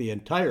unhealthy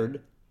and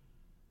tired,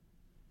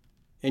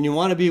 and you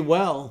want to be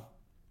well,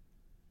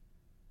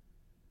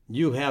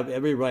 you have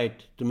every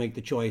right to make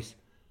the choice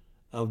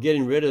of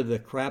getting rid of the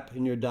crap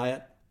in your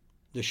diet,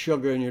 the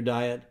sugar in your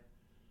diet.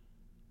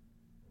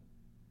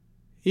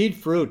 Eat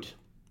fruit,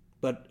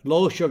 but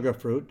low sugar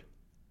fruit.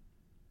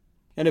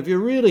 And if you're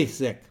really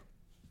sick,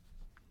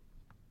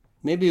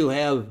 maybe you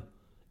have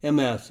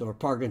MS or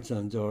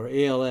Parkinson's or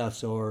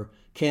ALS or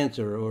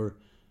cancer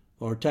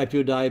or type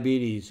 2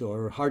 diabetes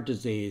or heart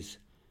disease,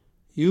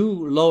 you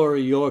lower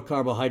your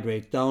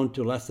carbohydrates down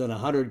to less than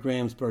 100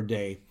 grams per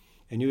day,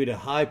 and you eat a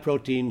high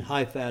protein,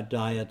 high fat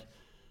diet,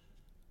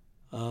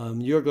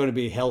 you're going to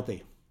be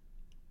healthy.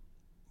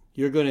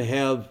 You're going to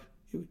have,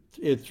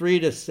 in 3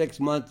 to 6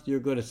 months, you're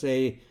going to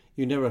say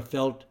you never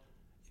felt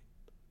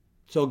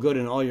so good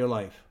in all your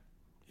life.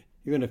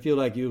 You're going to feel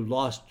like you've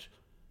lost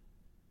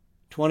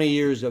 20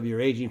 years of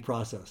your aging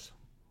process.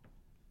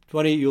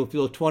 You'll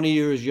feel 20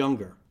 years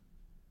younger.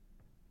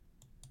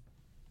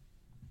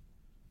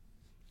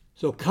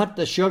 So cut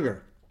the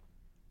sugar.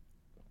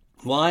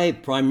 Why?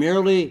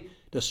 Primarily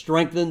to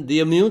strengthen the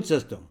immune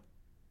system.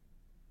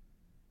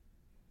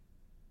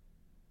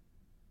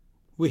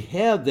 We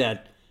have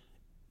that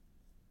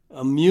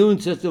immune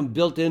system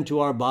built into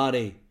our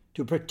body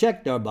to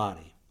protect our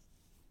body,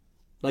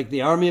 like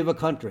the army of a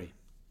country.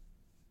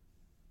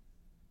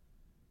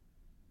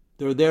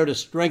 They're there to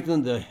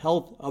strengthen the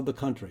health of the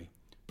country,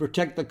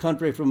 protect the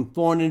country from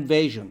foreign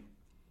invasion.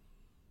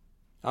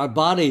 Our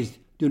bodies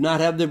do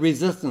not have the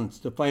resistance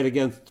to fight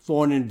against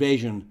foreign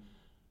invasion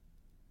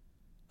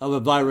of a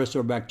virus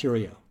or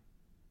bacteria,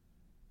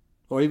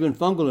 or even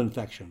fungal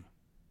infection.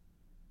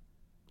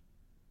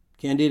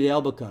 Candida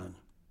albicans.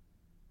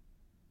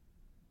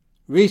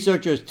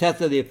 Researchers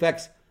tested the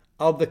effects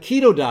of the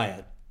keto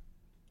diet.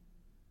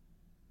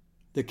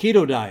 The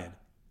keto diet,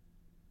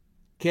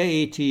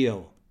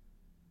 Keto,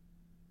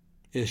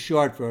 is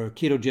short for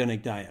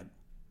ketogenic diet,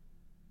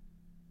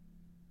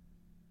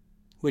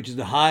 which is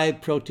a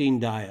high-protein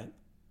diet.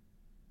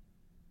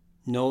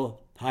 No,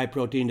 high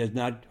protein does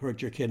not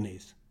hurt your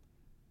kidneys.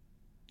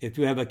 If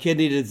you have a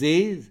kidney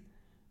disease,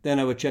 then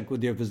I would check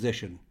with your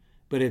physician.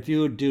 But if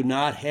you do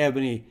not have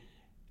any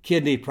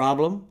kidney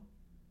problem,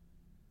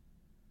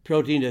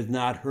 protein does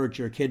not hurt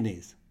your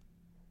kidneys.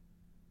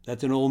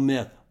 That's an old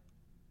myth.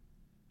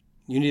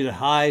 You need a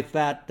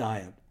high-fat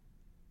diet.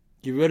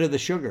 Get rid of the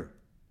sugar.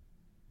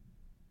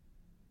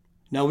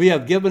 Now, we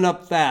have given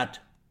up fat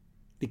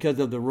because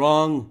of the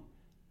wrong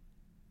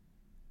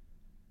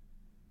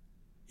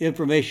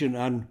information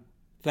on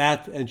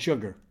fat and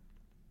sugar.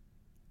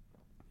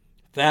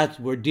 Fats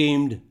were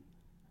deemed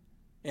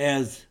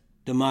as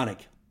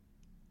demonic.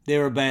 They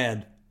were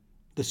bad,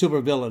 the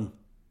supervillain.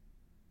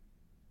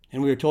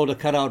 And we were told to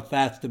cut out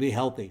fats to be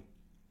healthy.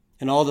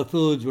 And all the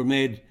foods were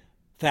made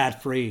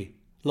fat-free,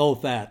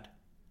 low-fat.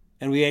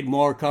 And we ate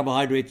more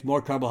carbohydrates,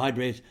 more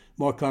carbohydrates,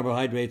 more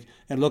carbohydrates.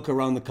 And look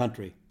around the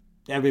country.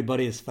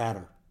 Everybody is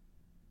fatter.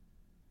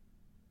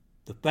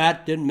 The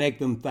fat didn't make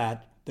them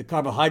fat. The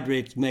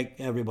carbohydrates make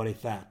everybody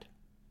fat.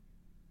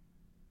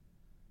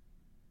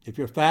 If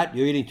you're fat,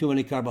 you're eating too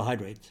many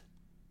carbohydrates.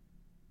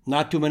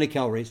 Not too many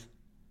calories.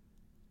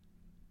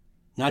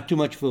 Not too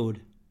much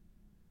food.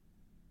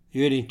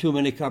 You're eating too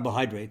many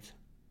carbohydrates.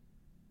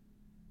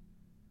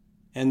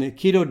 And the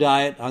keto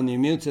diet on the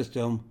immune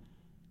system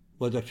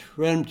was a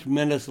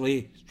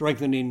tremendously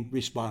strengthening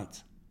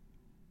response.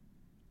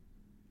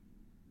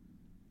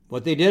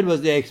 What they did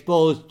was they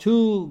exposed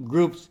two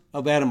groups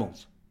of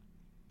animals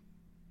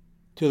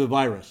to the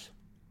virus,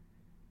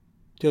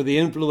 to the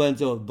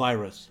influenza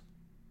virus.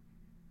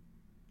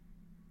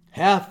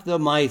 Half the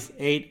mice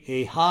ate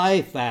a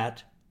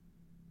high-fat,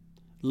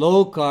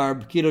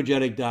 low-carb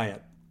ketogenic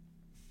diet,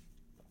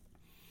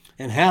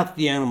 and half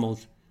the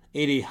animals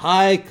ate a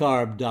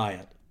high-carb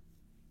diet.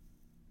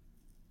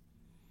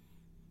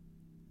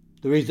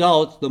 The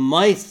results, the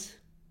mice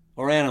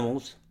or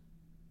animals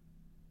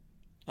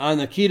on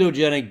the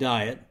ketogenic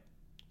diet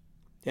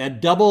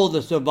had double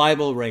the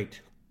survival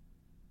rate.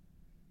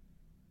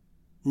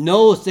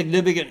 No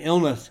significant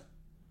illness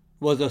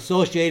was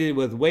associated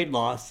with weight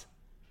loss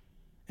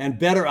and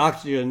better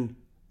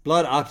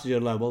blood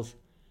oxygen levels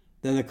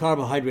than the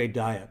carbohydrate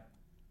diet.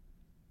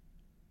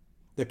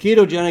 The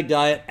ketogenic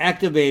diet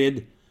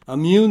activated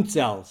immune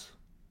cells,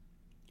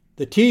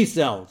 the T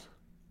cells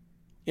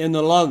in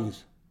the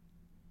lungs,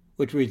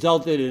 which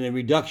resulted in a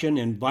reduction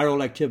in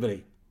viral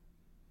activity.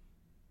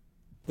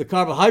 The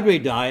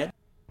carbohydrate diet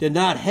did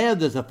not have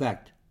this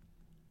effect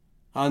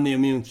on the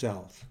immune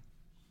cells,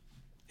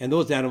 and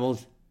those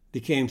animals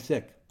became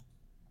sick.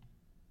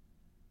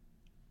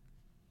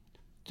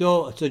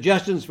 So,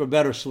 suggestions for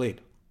better sleep.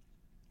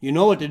 You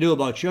know what to do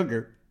about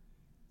sugar.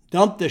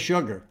 Dump the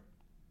sugar.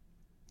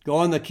 Go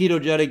on the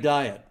ketogenic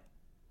diet.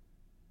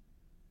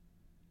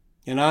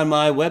 And on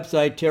my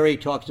website,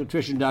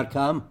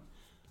 terrytalksnutrition.com,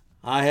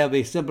 I have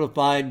a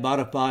simplified,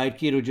 modified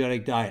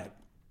ketogenic diet.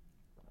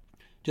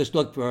 Just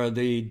look for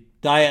the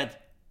diet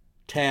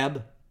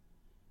tab,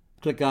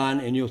 click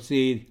on, and you'll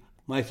see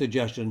my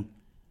suggestion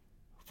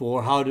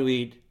for how to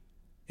eat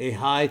a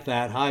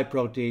high-fat,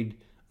 high-protein,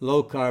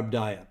 low-carb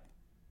diet.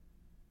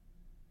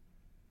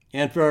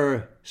 And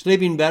for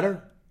sleeping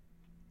better,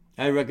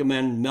 I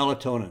recommend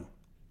melatonin,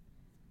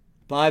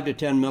 5 to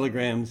 10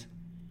 milligrams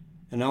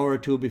an hour or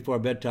two before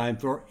bedtime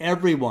for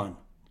everyone,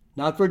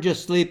 not for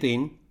just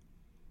sleeping.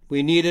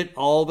 We need it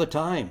all the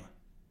time.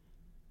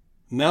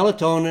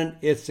 Melatonin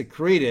is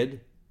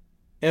secreted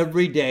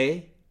every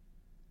day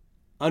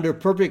under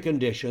perfect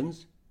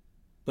conditions,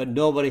 but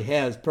nobody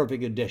has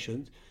perfect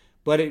conditions.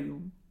 But it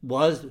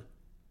was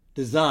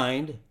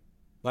designed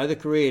by the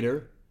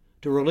Creator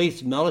to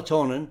release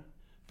melatonin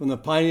from the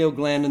pineal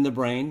gland in the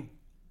brain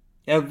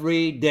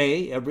every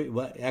day,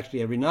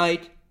 every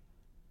night.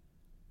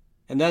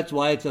 And that's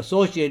why it's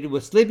associated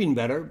with sleeping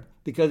better,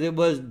 because it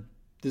was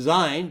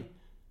designed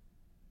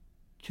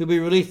to be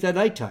released at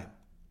nighttime.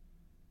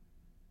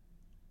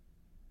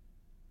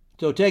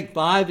 So take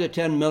 5 to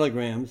 10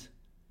 milligrams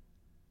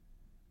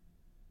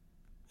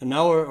an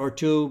hour or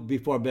two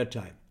before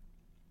bedtime.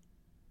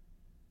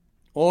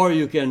 Or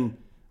you can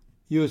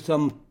use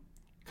some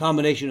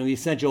combination of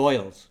essential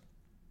oils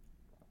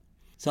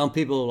Some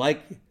people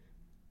like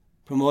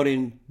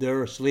promoting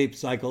their sleep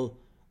cycle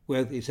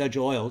with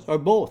essential oils, or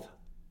both.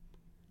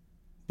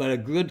 But a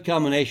good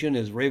combination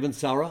is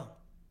Ravensara,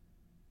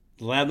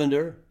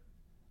 lavender,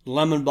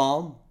 lemon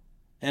balm,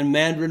 and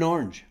mandarin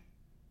orange.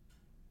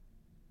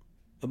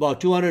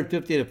 About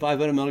 250 to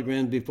 500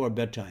 milligrams before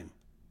bedtime.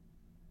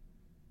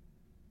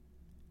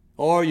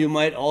 Or you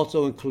might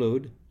also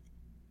include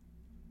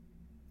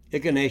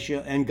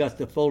Echinacea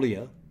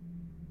angustifolia,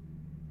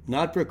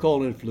 not for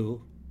cold and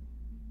flu.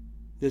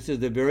 This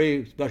is a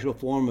very special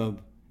form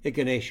of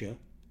Echinacea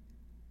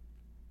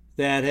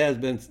that has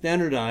been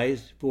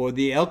standardized for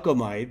the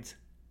alkaloids,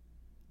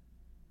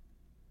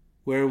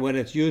 where when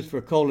it's used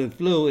for cold and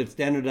flu, it's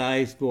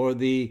standardized for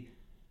the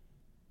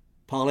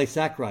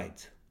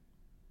polysaccharides.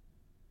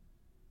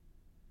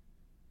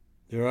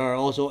 There are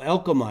also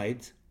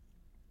alkaloids,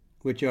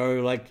 which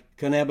are like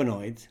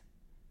cannabinoids,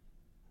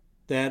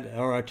 that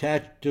are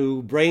attached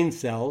to brain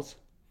cells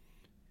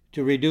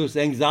to reduce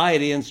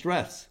anxiety and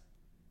stress.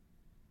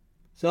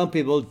 Some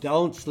people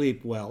don't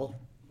sleep well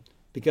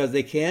because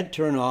they can't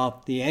turn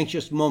off the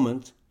anxious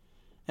moments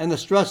and the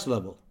stress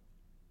level.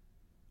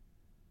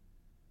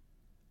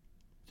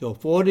 So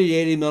 40 to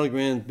 80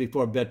 milligrams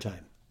before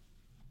bedtime.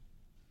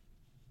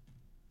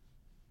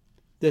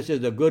 This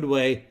is a good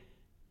way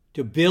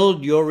to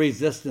build your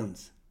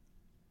resistance.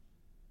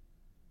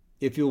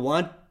 If you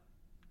want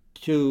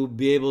to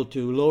be able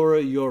to lower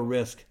your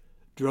risk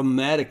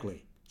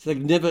dramatically,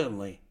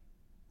 significantly,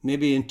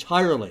 maybe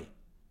entirely,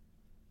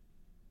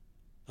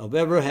 of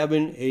ever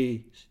having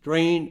a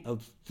strain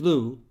of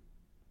flu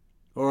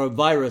or a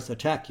virus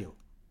attack you,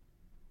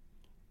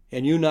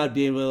 and you not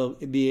be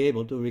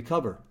able to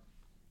recover.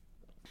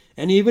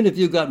 And even if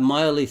you got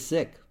mildly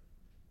sick,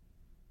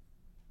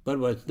 but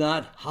was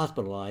not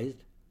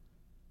hospitalized,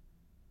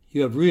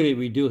 you have really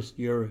reduced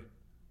your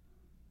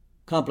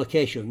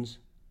complications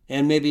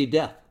and maybe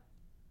death.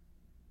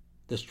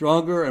 The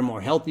stronger and more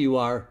healthy you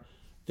are,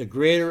 the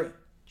greater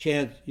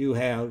chance you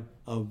have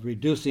of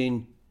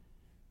reducing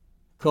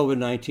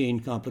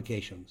COVID-19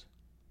 complications.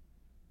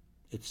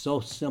 It's so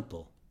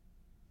simple.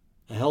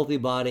 A healthy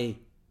body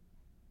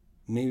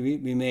may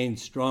remain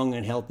strong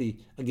and healthy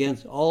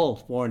against all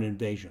foreign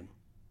invasion.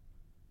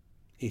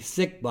 A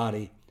sick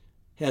body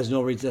has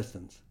no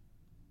resistance.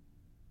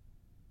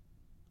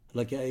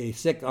 Like a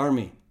sick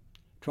army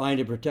trying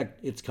to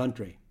protect its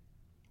country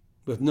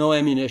with no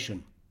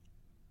ammunition,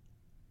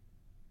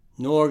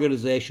 no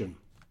organization,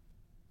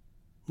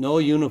 no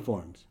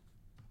uniforms,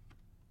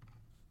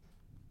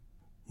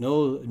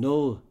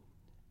 no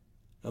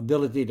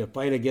ability to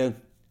fight against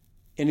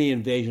any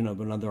invasion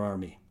of another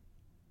army.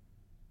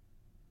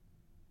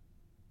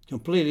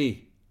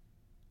 Completely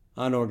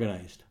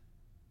unorganized.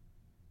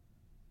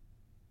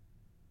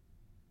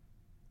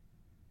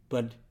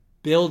 But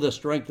build the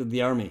strength of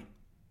the army.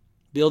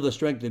 Build the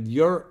strength of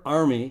your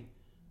army,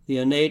 the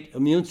innate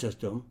immune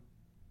system,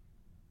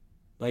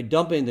 by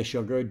dumping the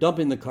sugar,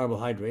 dumping the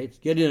carbohydrates,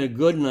 getting a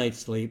good night's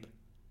sleep.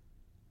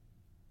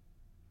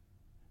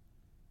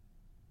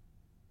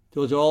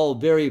 Those are all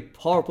very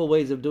powerful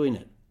ways of doing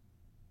it.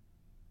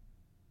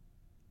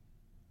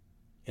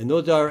 And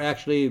those are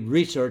actually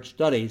research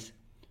studies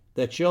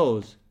that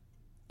shows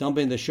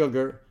dumping the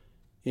sugar,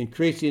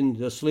 increasing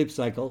the sleep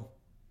cycle,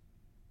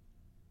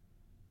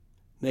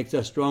 makes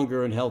us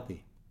stronger and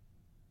healthy.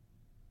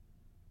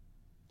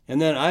 And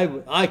then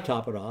I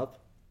top it off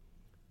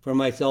for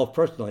myself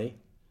personally.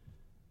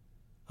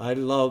 I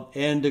love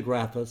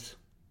Andigraphis,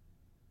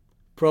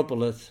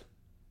 Propolis,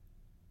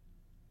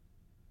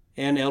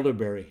 and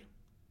elderberry.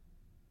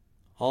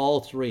 All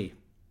three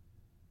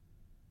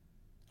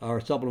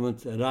are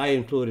supplements that I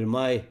include in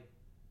my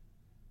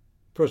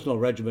personal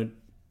regimen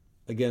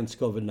against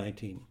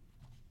COVID-19.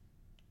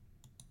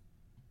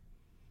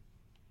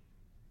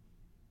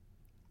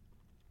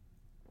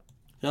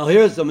 Now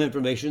here's some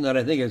information that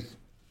I think is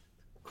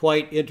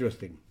quite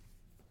interesting.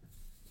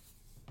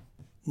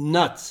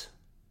 Nuts,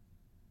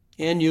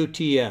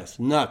 N-U-T-S,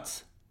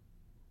 nuts,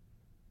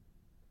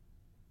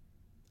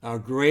 are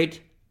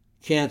great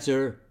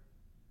cancer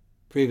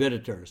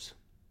preventors.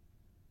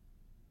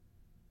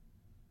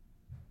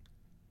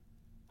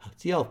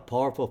 See how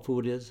powerful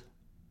food is?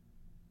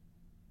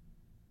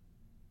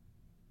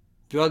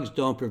 Drugs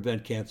don't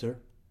prevent cancer.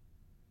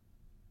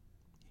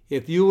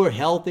 If you were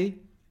healthy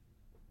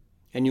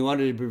and you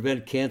wanted to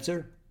prevent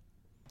cancer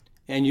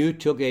and you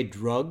took a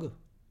drug,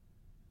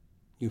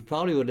 you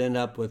probably would end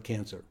up with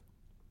cancer.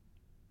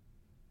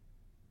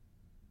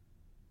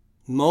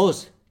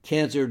 Most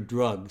cancer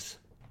drugs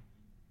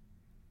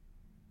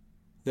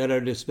that are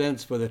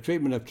dispensed for the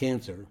treatment of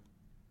cancer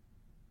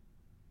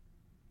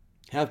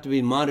have to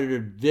be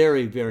monitored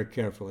very, very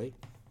carefully,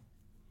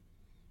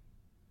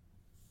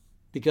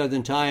 because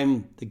in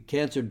time the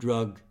cancer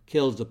drug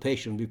kills the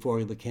patient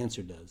before the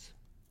cancer does.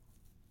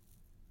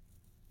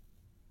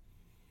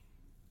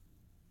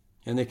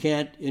 And they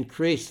can't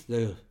increase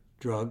the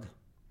drug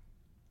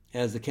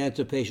as the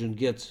cancer patient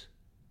gets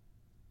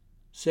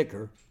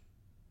sicker,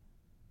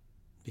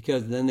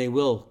 because then they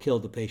will kill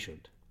the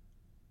patient.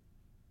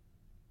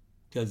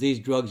 because these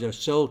drugs are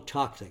so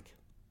toxic.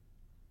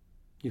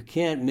 You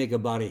can't make a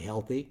body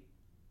healthy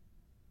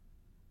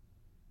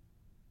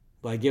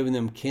by giving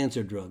them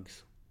cancer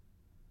drugs.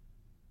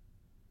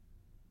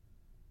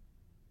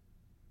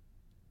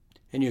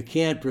 And you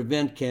can't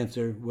prevent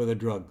cancer with a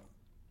drug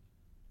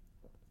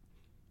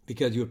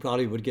because you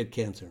probably would get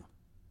cancer.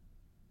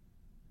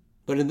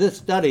 But in this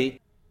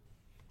study,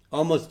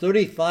 almost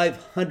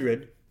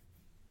 3,500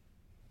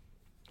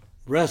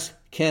 breast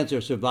cancer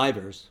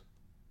survivors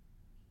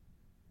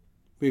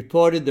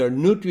reported their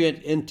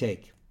nutrient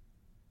intake,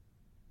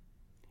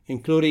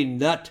 including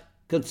nut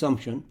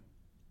consumption,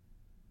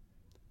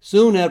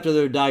 soon after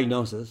their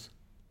diagnosis,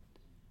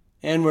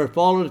 and were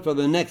followed for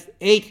the next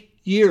 8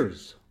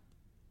 years.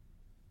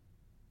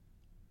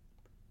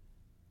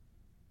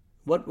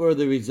 What were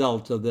the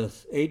results of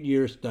this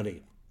 8-year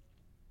study?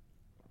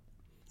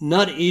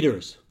 Nut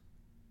eaters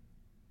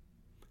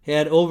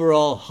had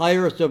overall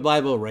higher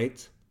survival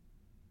rates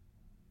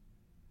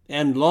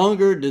and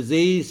longer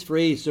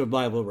disease-free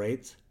survival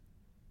rates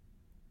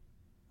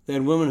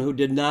than women who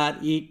did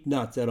not eat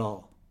nuts at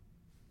all.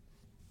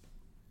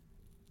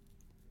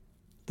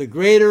 The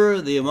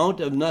greater the amount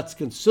of nuts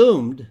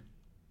consumed,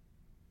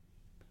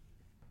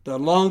 the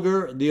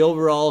longer the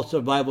overall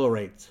survival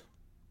rates.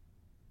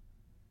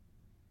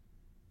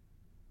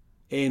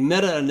 A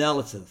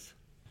meta-analysis.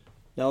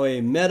 Now,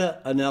 a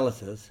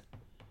meta-analysis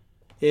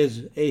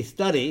is a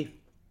study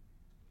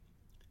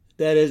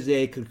that is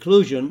a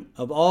conclusion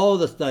of all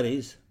the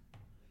studies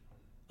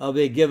of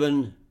a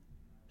given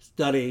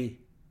study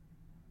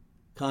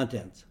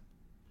contents.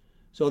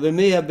 So there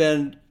may have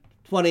been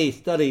 20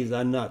 studies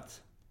on nuts,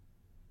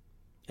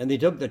 and they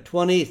took the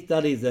 20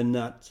 studies on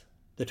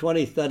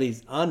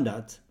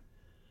nuts,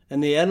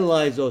 and they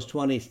analyzed those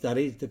 20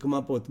 studies to come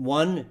up with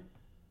one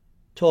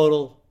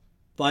total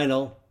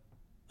final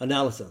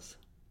analysis.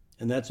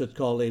 And that's what's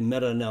called a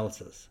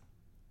meta-analysis.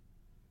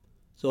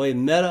 So a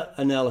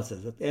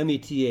meta-analysis, that's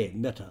M-E-T-A,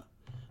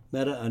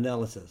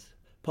 meta-analysis,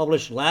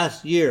 published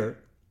last year,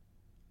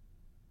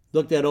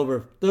 looked at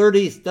over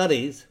 30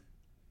 studies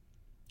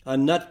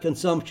on nut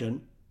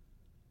consumption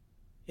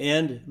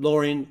and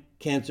lowering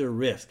cancer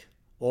risk,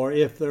 or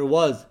if there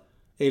was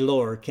a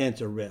lower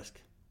cancer risk,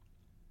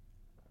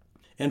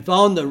 and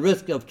found the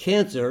risk of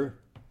cancer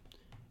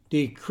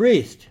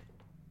decreased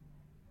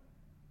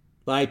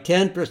by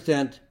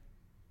 10%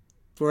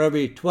 for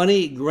every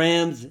 20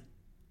 grams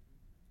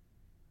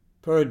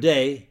per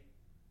day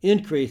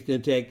increased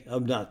intake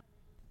of nuts.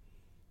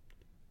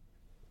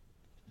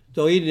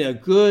 So eating a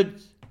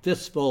good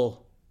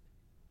fistful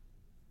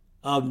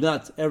of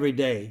nuts every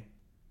day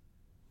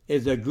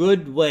is a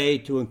good way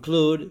to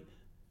include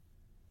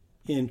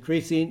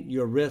increasing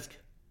your risk,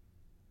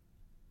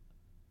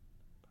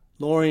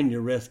 lowering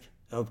your risk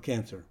of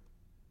cancer.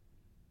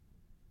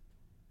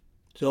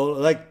 So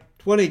like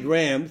 20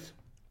 grams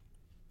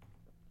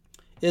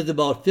is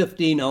about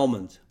 15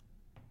 almonds.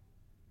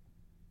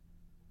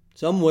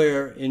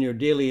 Somewhere in your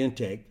daily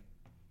intake,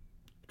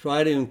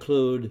 try to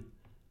include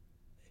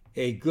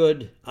a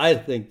good, I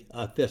think,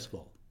 a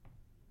fistful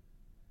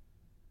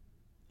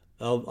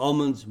of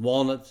almonds,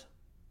 walnuts,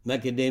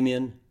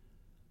 macadamia.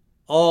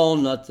 All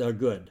nuts are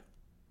good.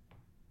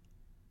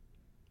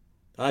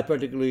 I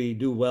particularly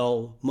do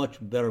much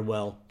better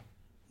well,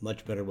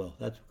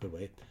 that's a good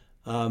way,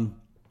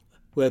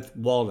 with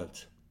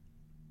walnuts.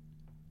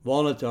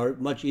 Walnuts are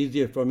much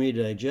easier for me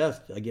to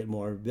digest. I get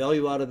more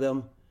value out of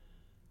them.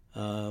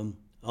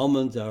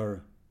 Almonds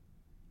are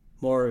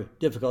more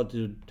difficult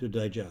to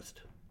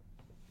digest.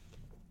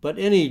 But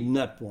any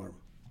nut form,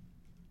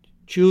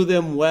 chew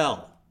them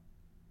well.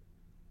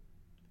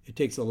 It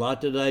takes a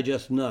lot to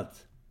digest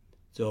nuts,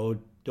 so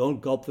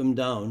don't gulp them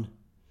down,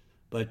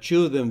 but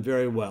chew them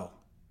very well.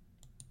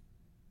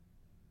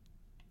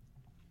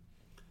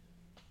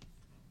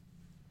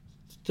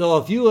 So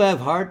if you have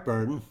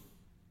heartburn,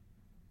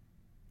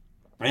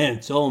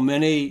 and so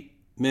many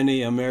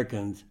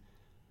Americans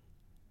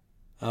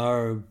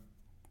are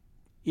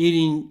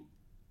eating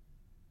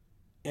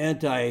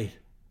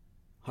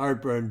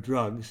anti-heartburn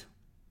drugs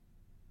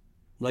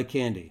like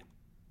candy.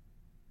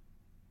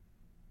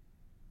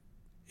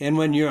 And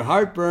when your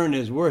heartburn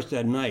is worse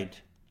at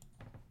night,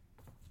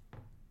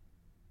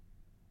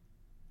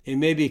 it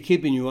may be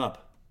keeping you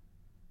up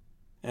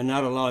and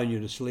not allowing you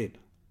to sleep.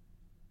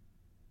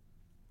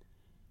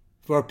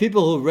 For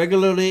people who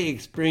regularly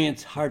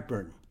experience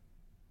heartburn,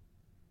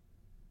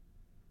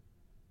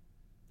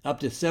 up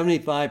to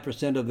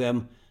 75% of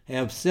them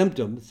have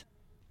symptoms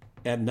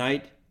at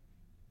night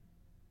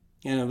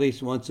and at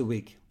least once a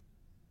week.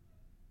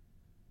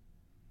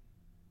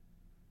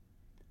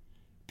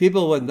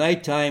 People with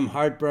nighttime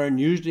heartburn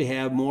usually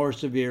have more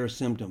severe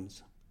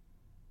symptoms.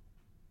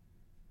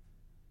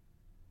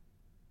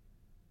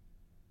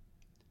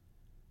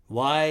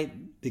 Why?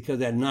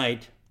 Because at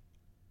night,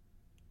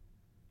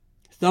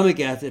 stomach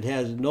acid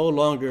has no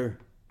longer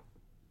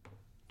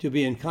to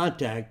be in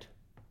contact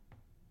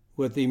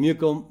with the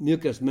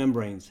mucous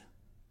membranes,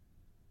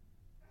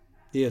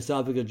 the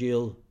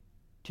esophageal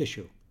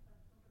tissue.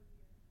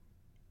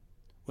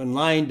 When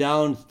lying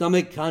down,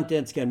 stomach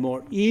contents can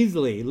more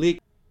easily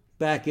leak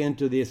back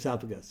into the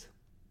esophagus.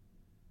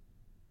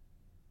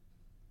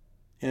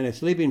 And a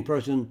sleeping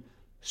person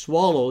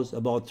swallows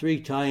about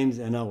 3 times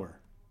an hour,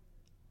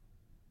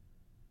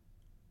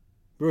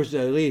 versus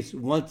at least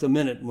once a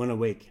minute when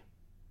awake.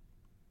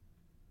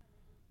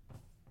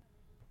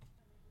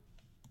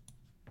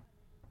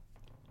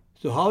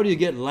 So how do you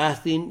get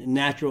lasting,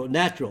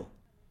 natural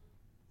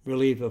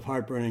relief of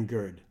heartburn and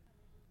GERD?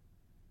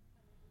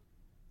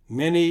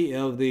 Many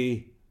of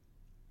the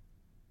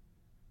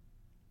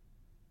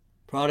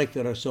products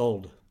that are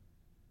sold,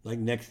 like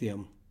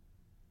Nexium,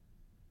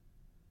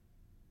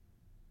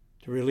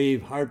 to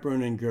relieve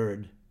heartburn and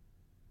GERD,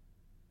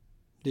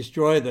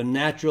 destroy the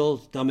natural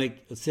stomach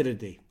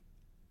acidity.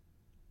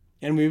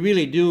 And we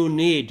really do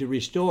need to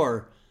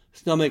restore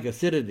stomach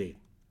acidity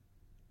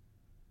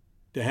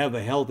to have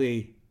a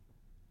healthy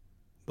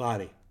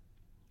body.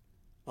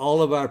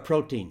 All of our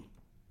protein,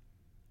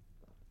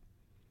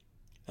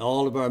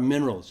 all of our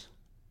minerals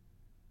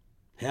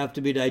have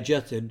to be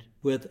digested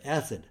with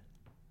acid.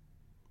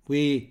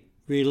 We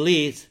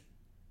release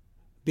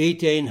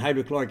betaine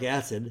hydrochloric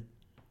acid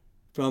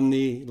from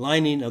the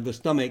lining of the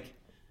stomach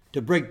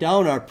to break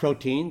down our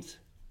proteins,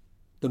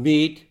 the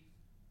meat,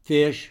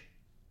 fish,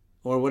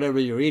 or whatever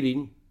you're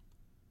eating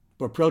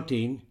for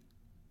protein,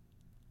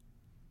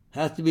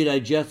 has to be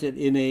digested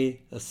in an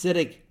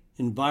acidic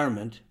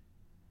environment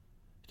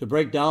to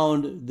break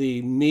down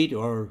the meat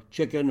or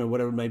chicken or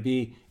whatever it might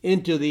be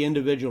into the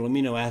individual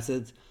amino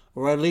acids,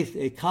 or at least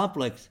a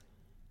complex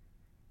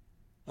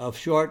of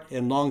short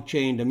and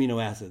long-chained amino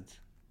acids.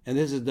 And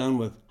this is done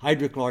with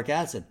hydrochloric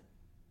acid.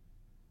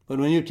 But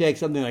when you take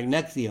something like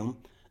Nexium,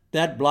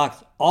 that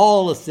blocks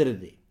all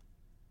acidity.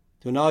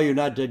 So now you're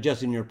not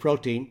digesting your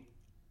protein,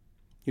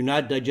 you're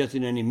not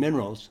digesting any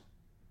minerals,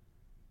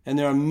 and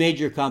there are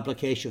major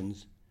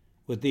complications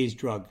with these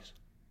drugs.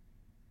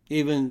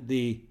 Even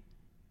the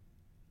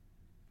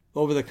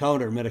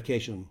over-the-counter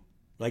medication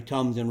like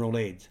Tums and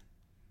Rolaids.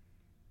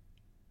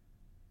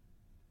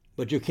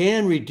 But you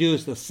can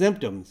reduce the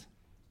symptoms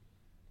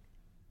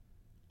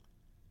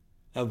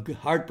of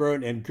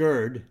heartburn and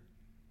GERD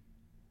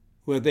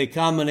with a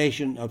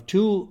combination of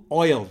 2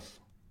 oils.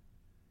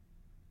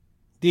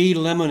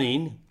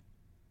 D-limonene.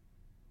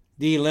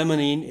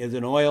 D-limonene is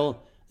an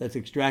oil that's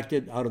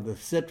extracted out of the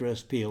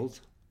citrus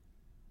peels.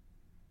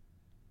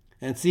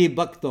 And sea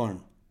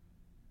buckthorn,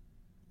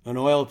 an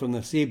oil from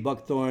the sea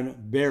buckthorn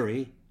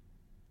berry,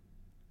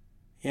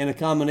 and a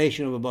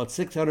combination of about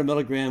 600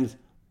 milligrams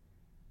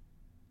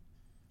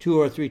 2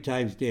 or 3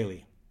 times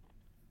daily.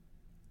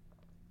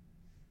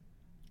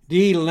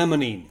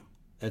 D-limonene,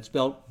 that's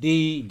spelled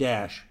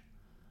D-L-I-M-O-N-E-N-E,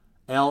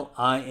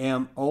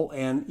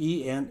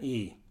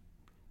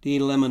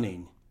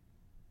 D-limonene.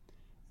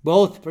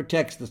 Both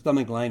protects the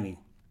stomach lining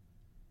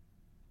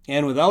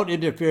and without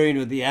interfering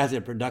with the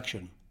acid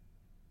production,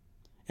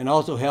 and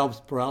also helps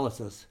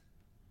paralysis,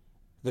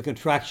 the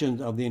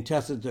contractions of the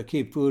intestines that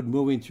keep food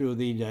moving through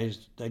the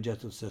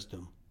digestive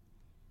system.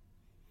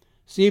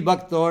 Sea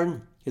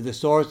buckthorn is a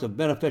source of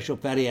beneficial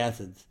fatty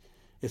acids,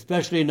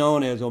 especially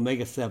known as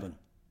omega-7,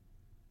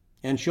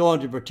 and shown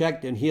to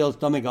protect and heal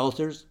stomach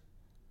ulcers,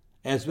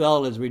 as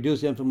well as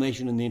reduce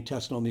inflammation in the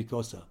intestinal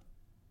mucosa.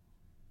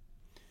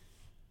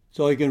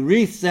 So you can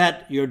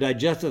reset your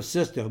digestive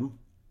system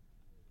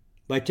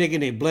by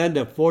taking a blend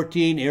of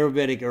 14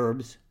 Ayurvedic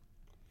herbs,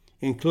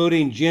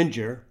 including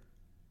ginger,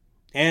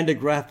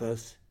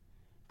 Andigraphis,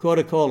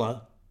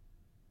 Corticola,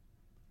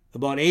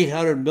 about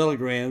 800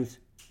 milligrams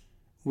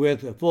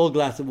with a full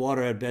glass of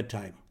water at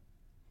bedtime.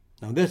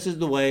 Now this is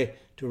the way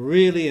to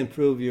really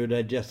improve your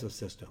digestive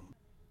system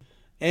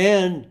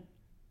and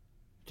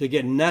to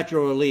get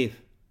natural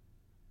relief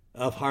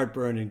of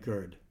heartburn and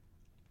GERD.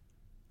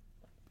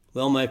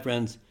 Well, my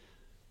friends,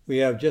 we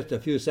have just a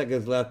few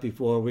seconds left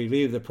before we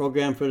leave the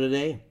program for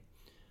today.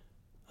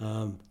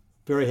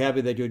 Very happy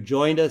that you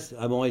joined us.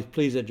 I'm always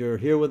pleased that you're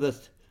here with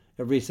us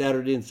every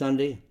Saturday and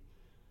Sunday.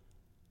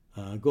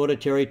 Go to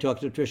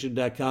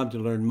terrytalksnutrition.com to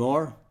learn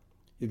more.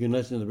 You can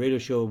listen to the radio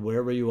show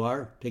wherever you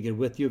are. Take it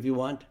with you if you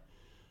want,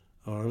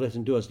 or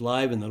listen to us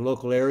live in the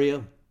local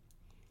area.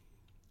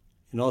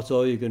 And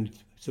also you can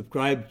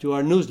subscribe to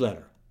our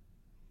newsletter.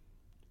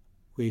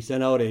 We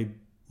send out a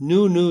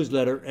new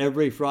newsletter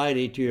every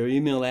Friday to your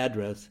email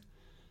address.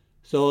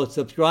 So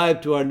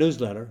subscribe to our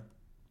newsletter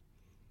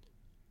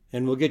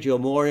and we'll get you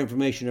more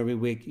information every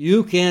week.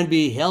 You can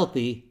be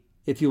healthy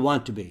if you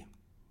want to be.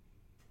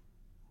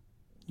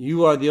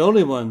 You are the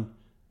only one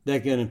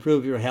that can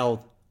improve your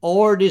health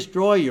or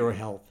destroy your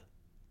health.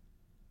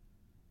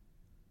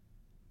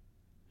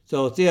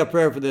 So say a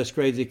prayer for this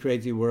crazy,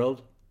 crazy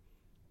world.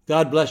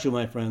 God bless you,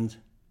 my friends,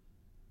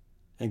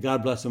 and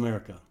God bless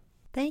America.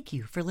 Thank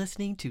you for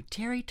listening to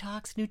Terry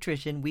Talks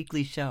Nutrition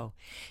Weekly Show.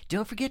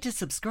 Don't forget to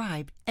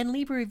subscribe and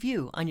leave a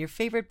review on your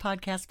favorite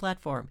podcast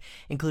platform,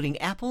 including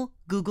Apple,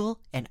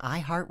 Google, and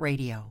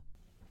iHeartRadio.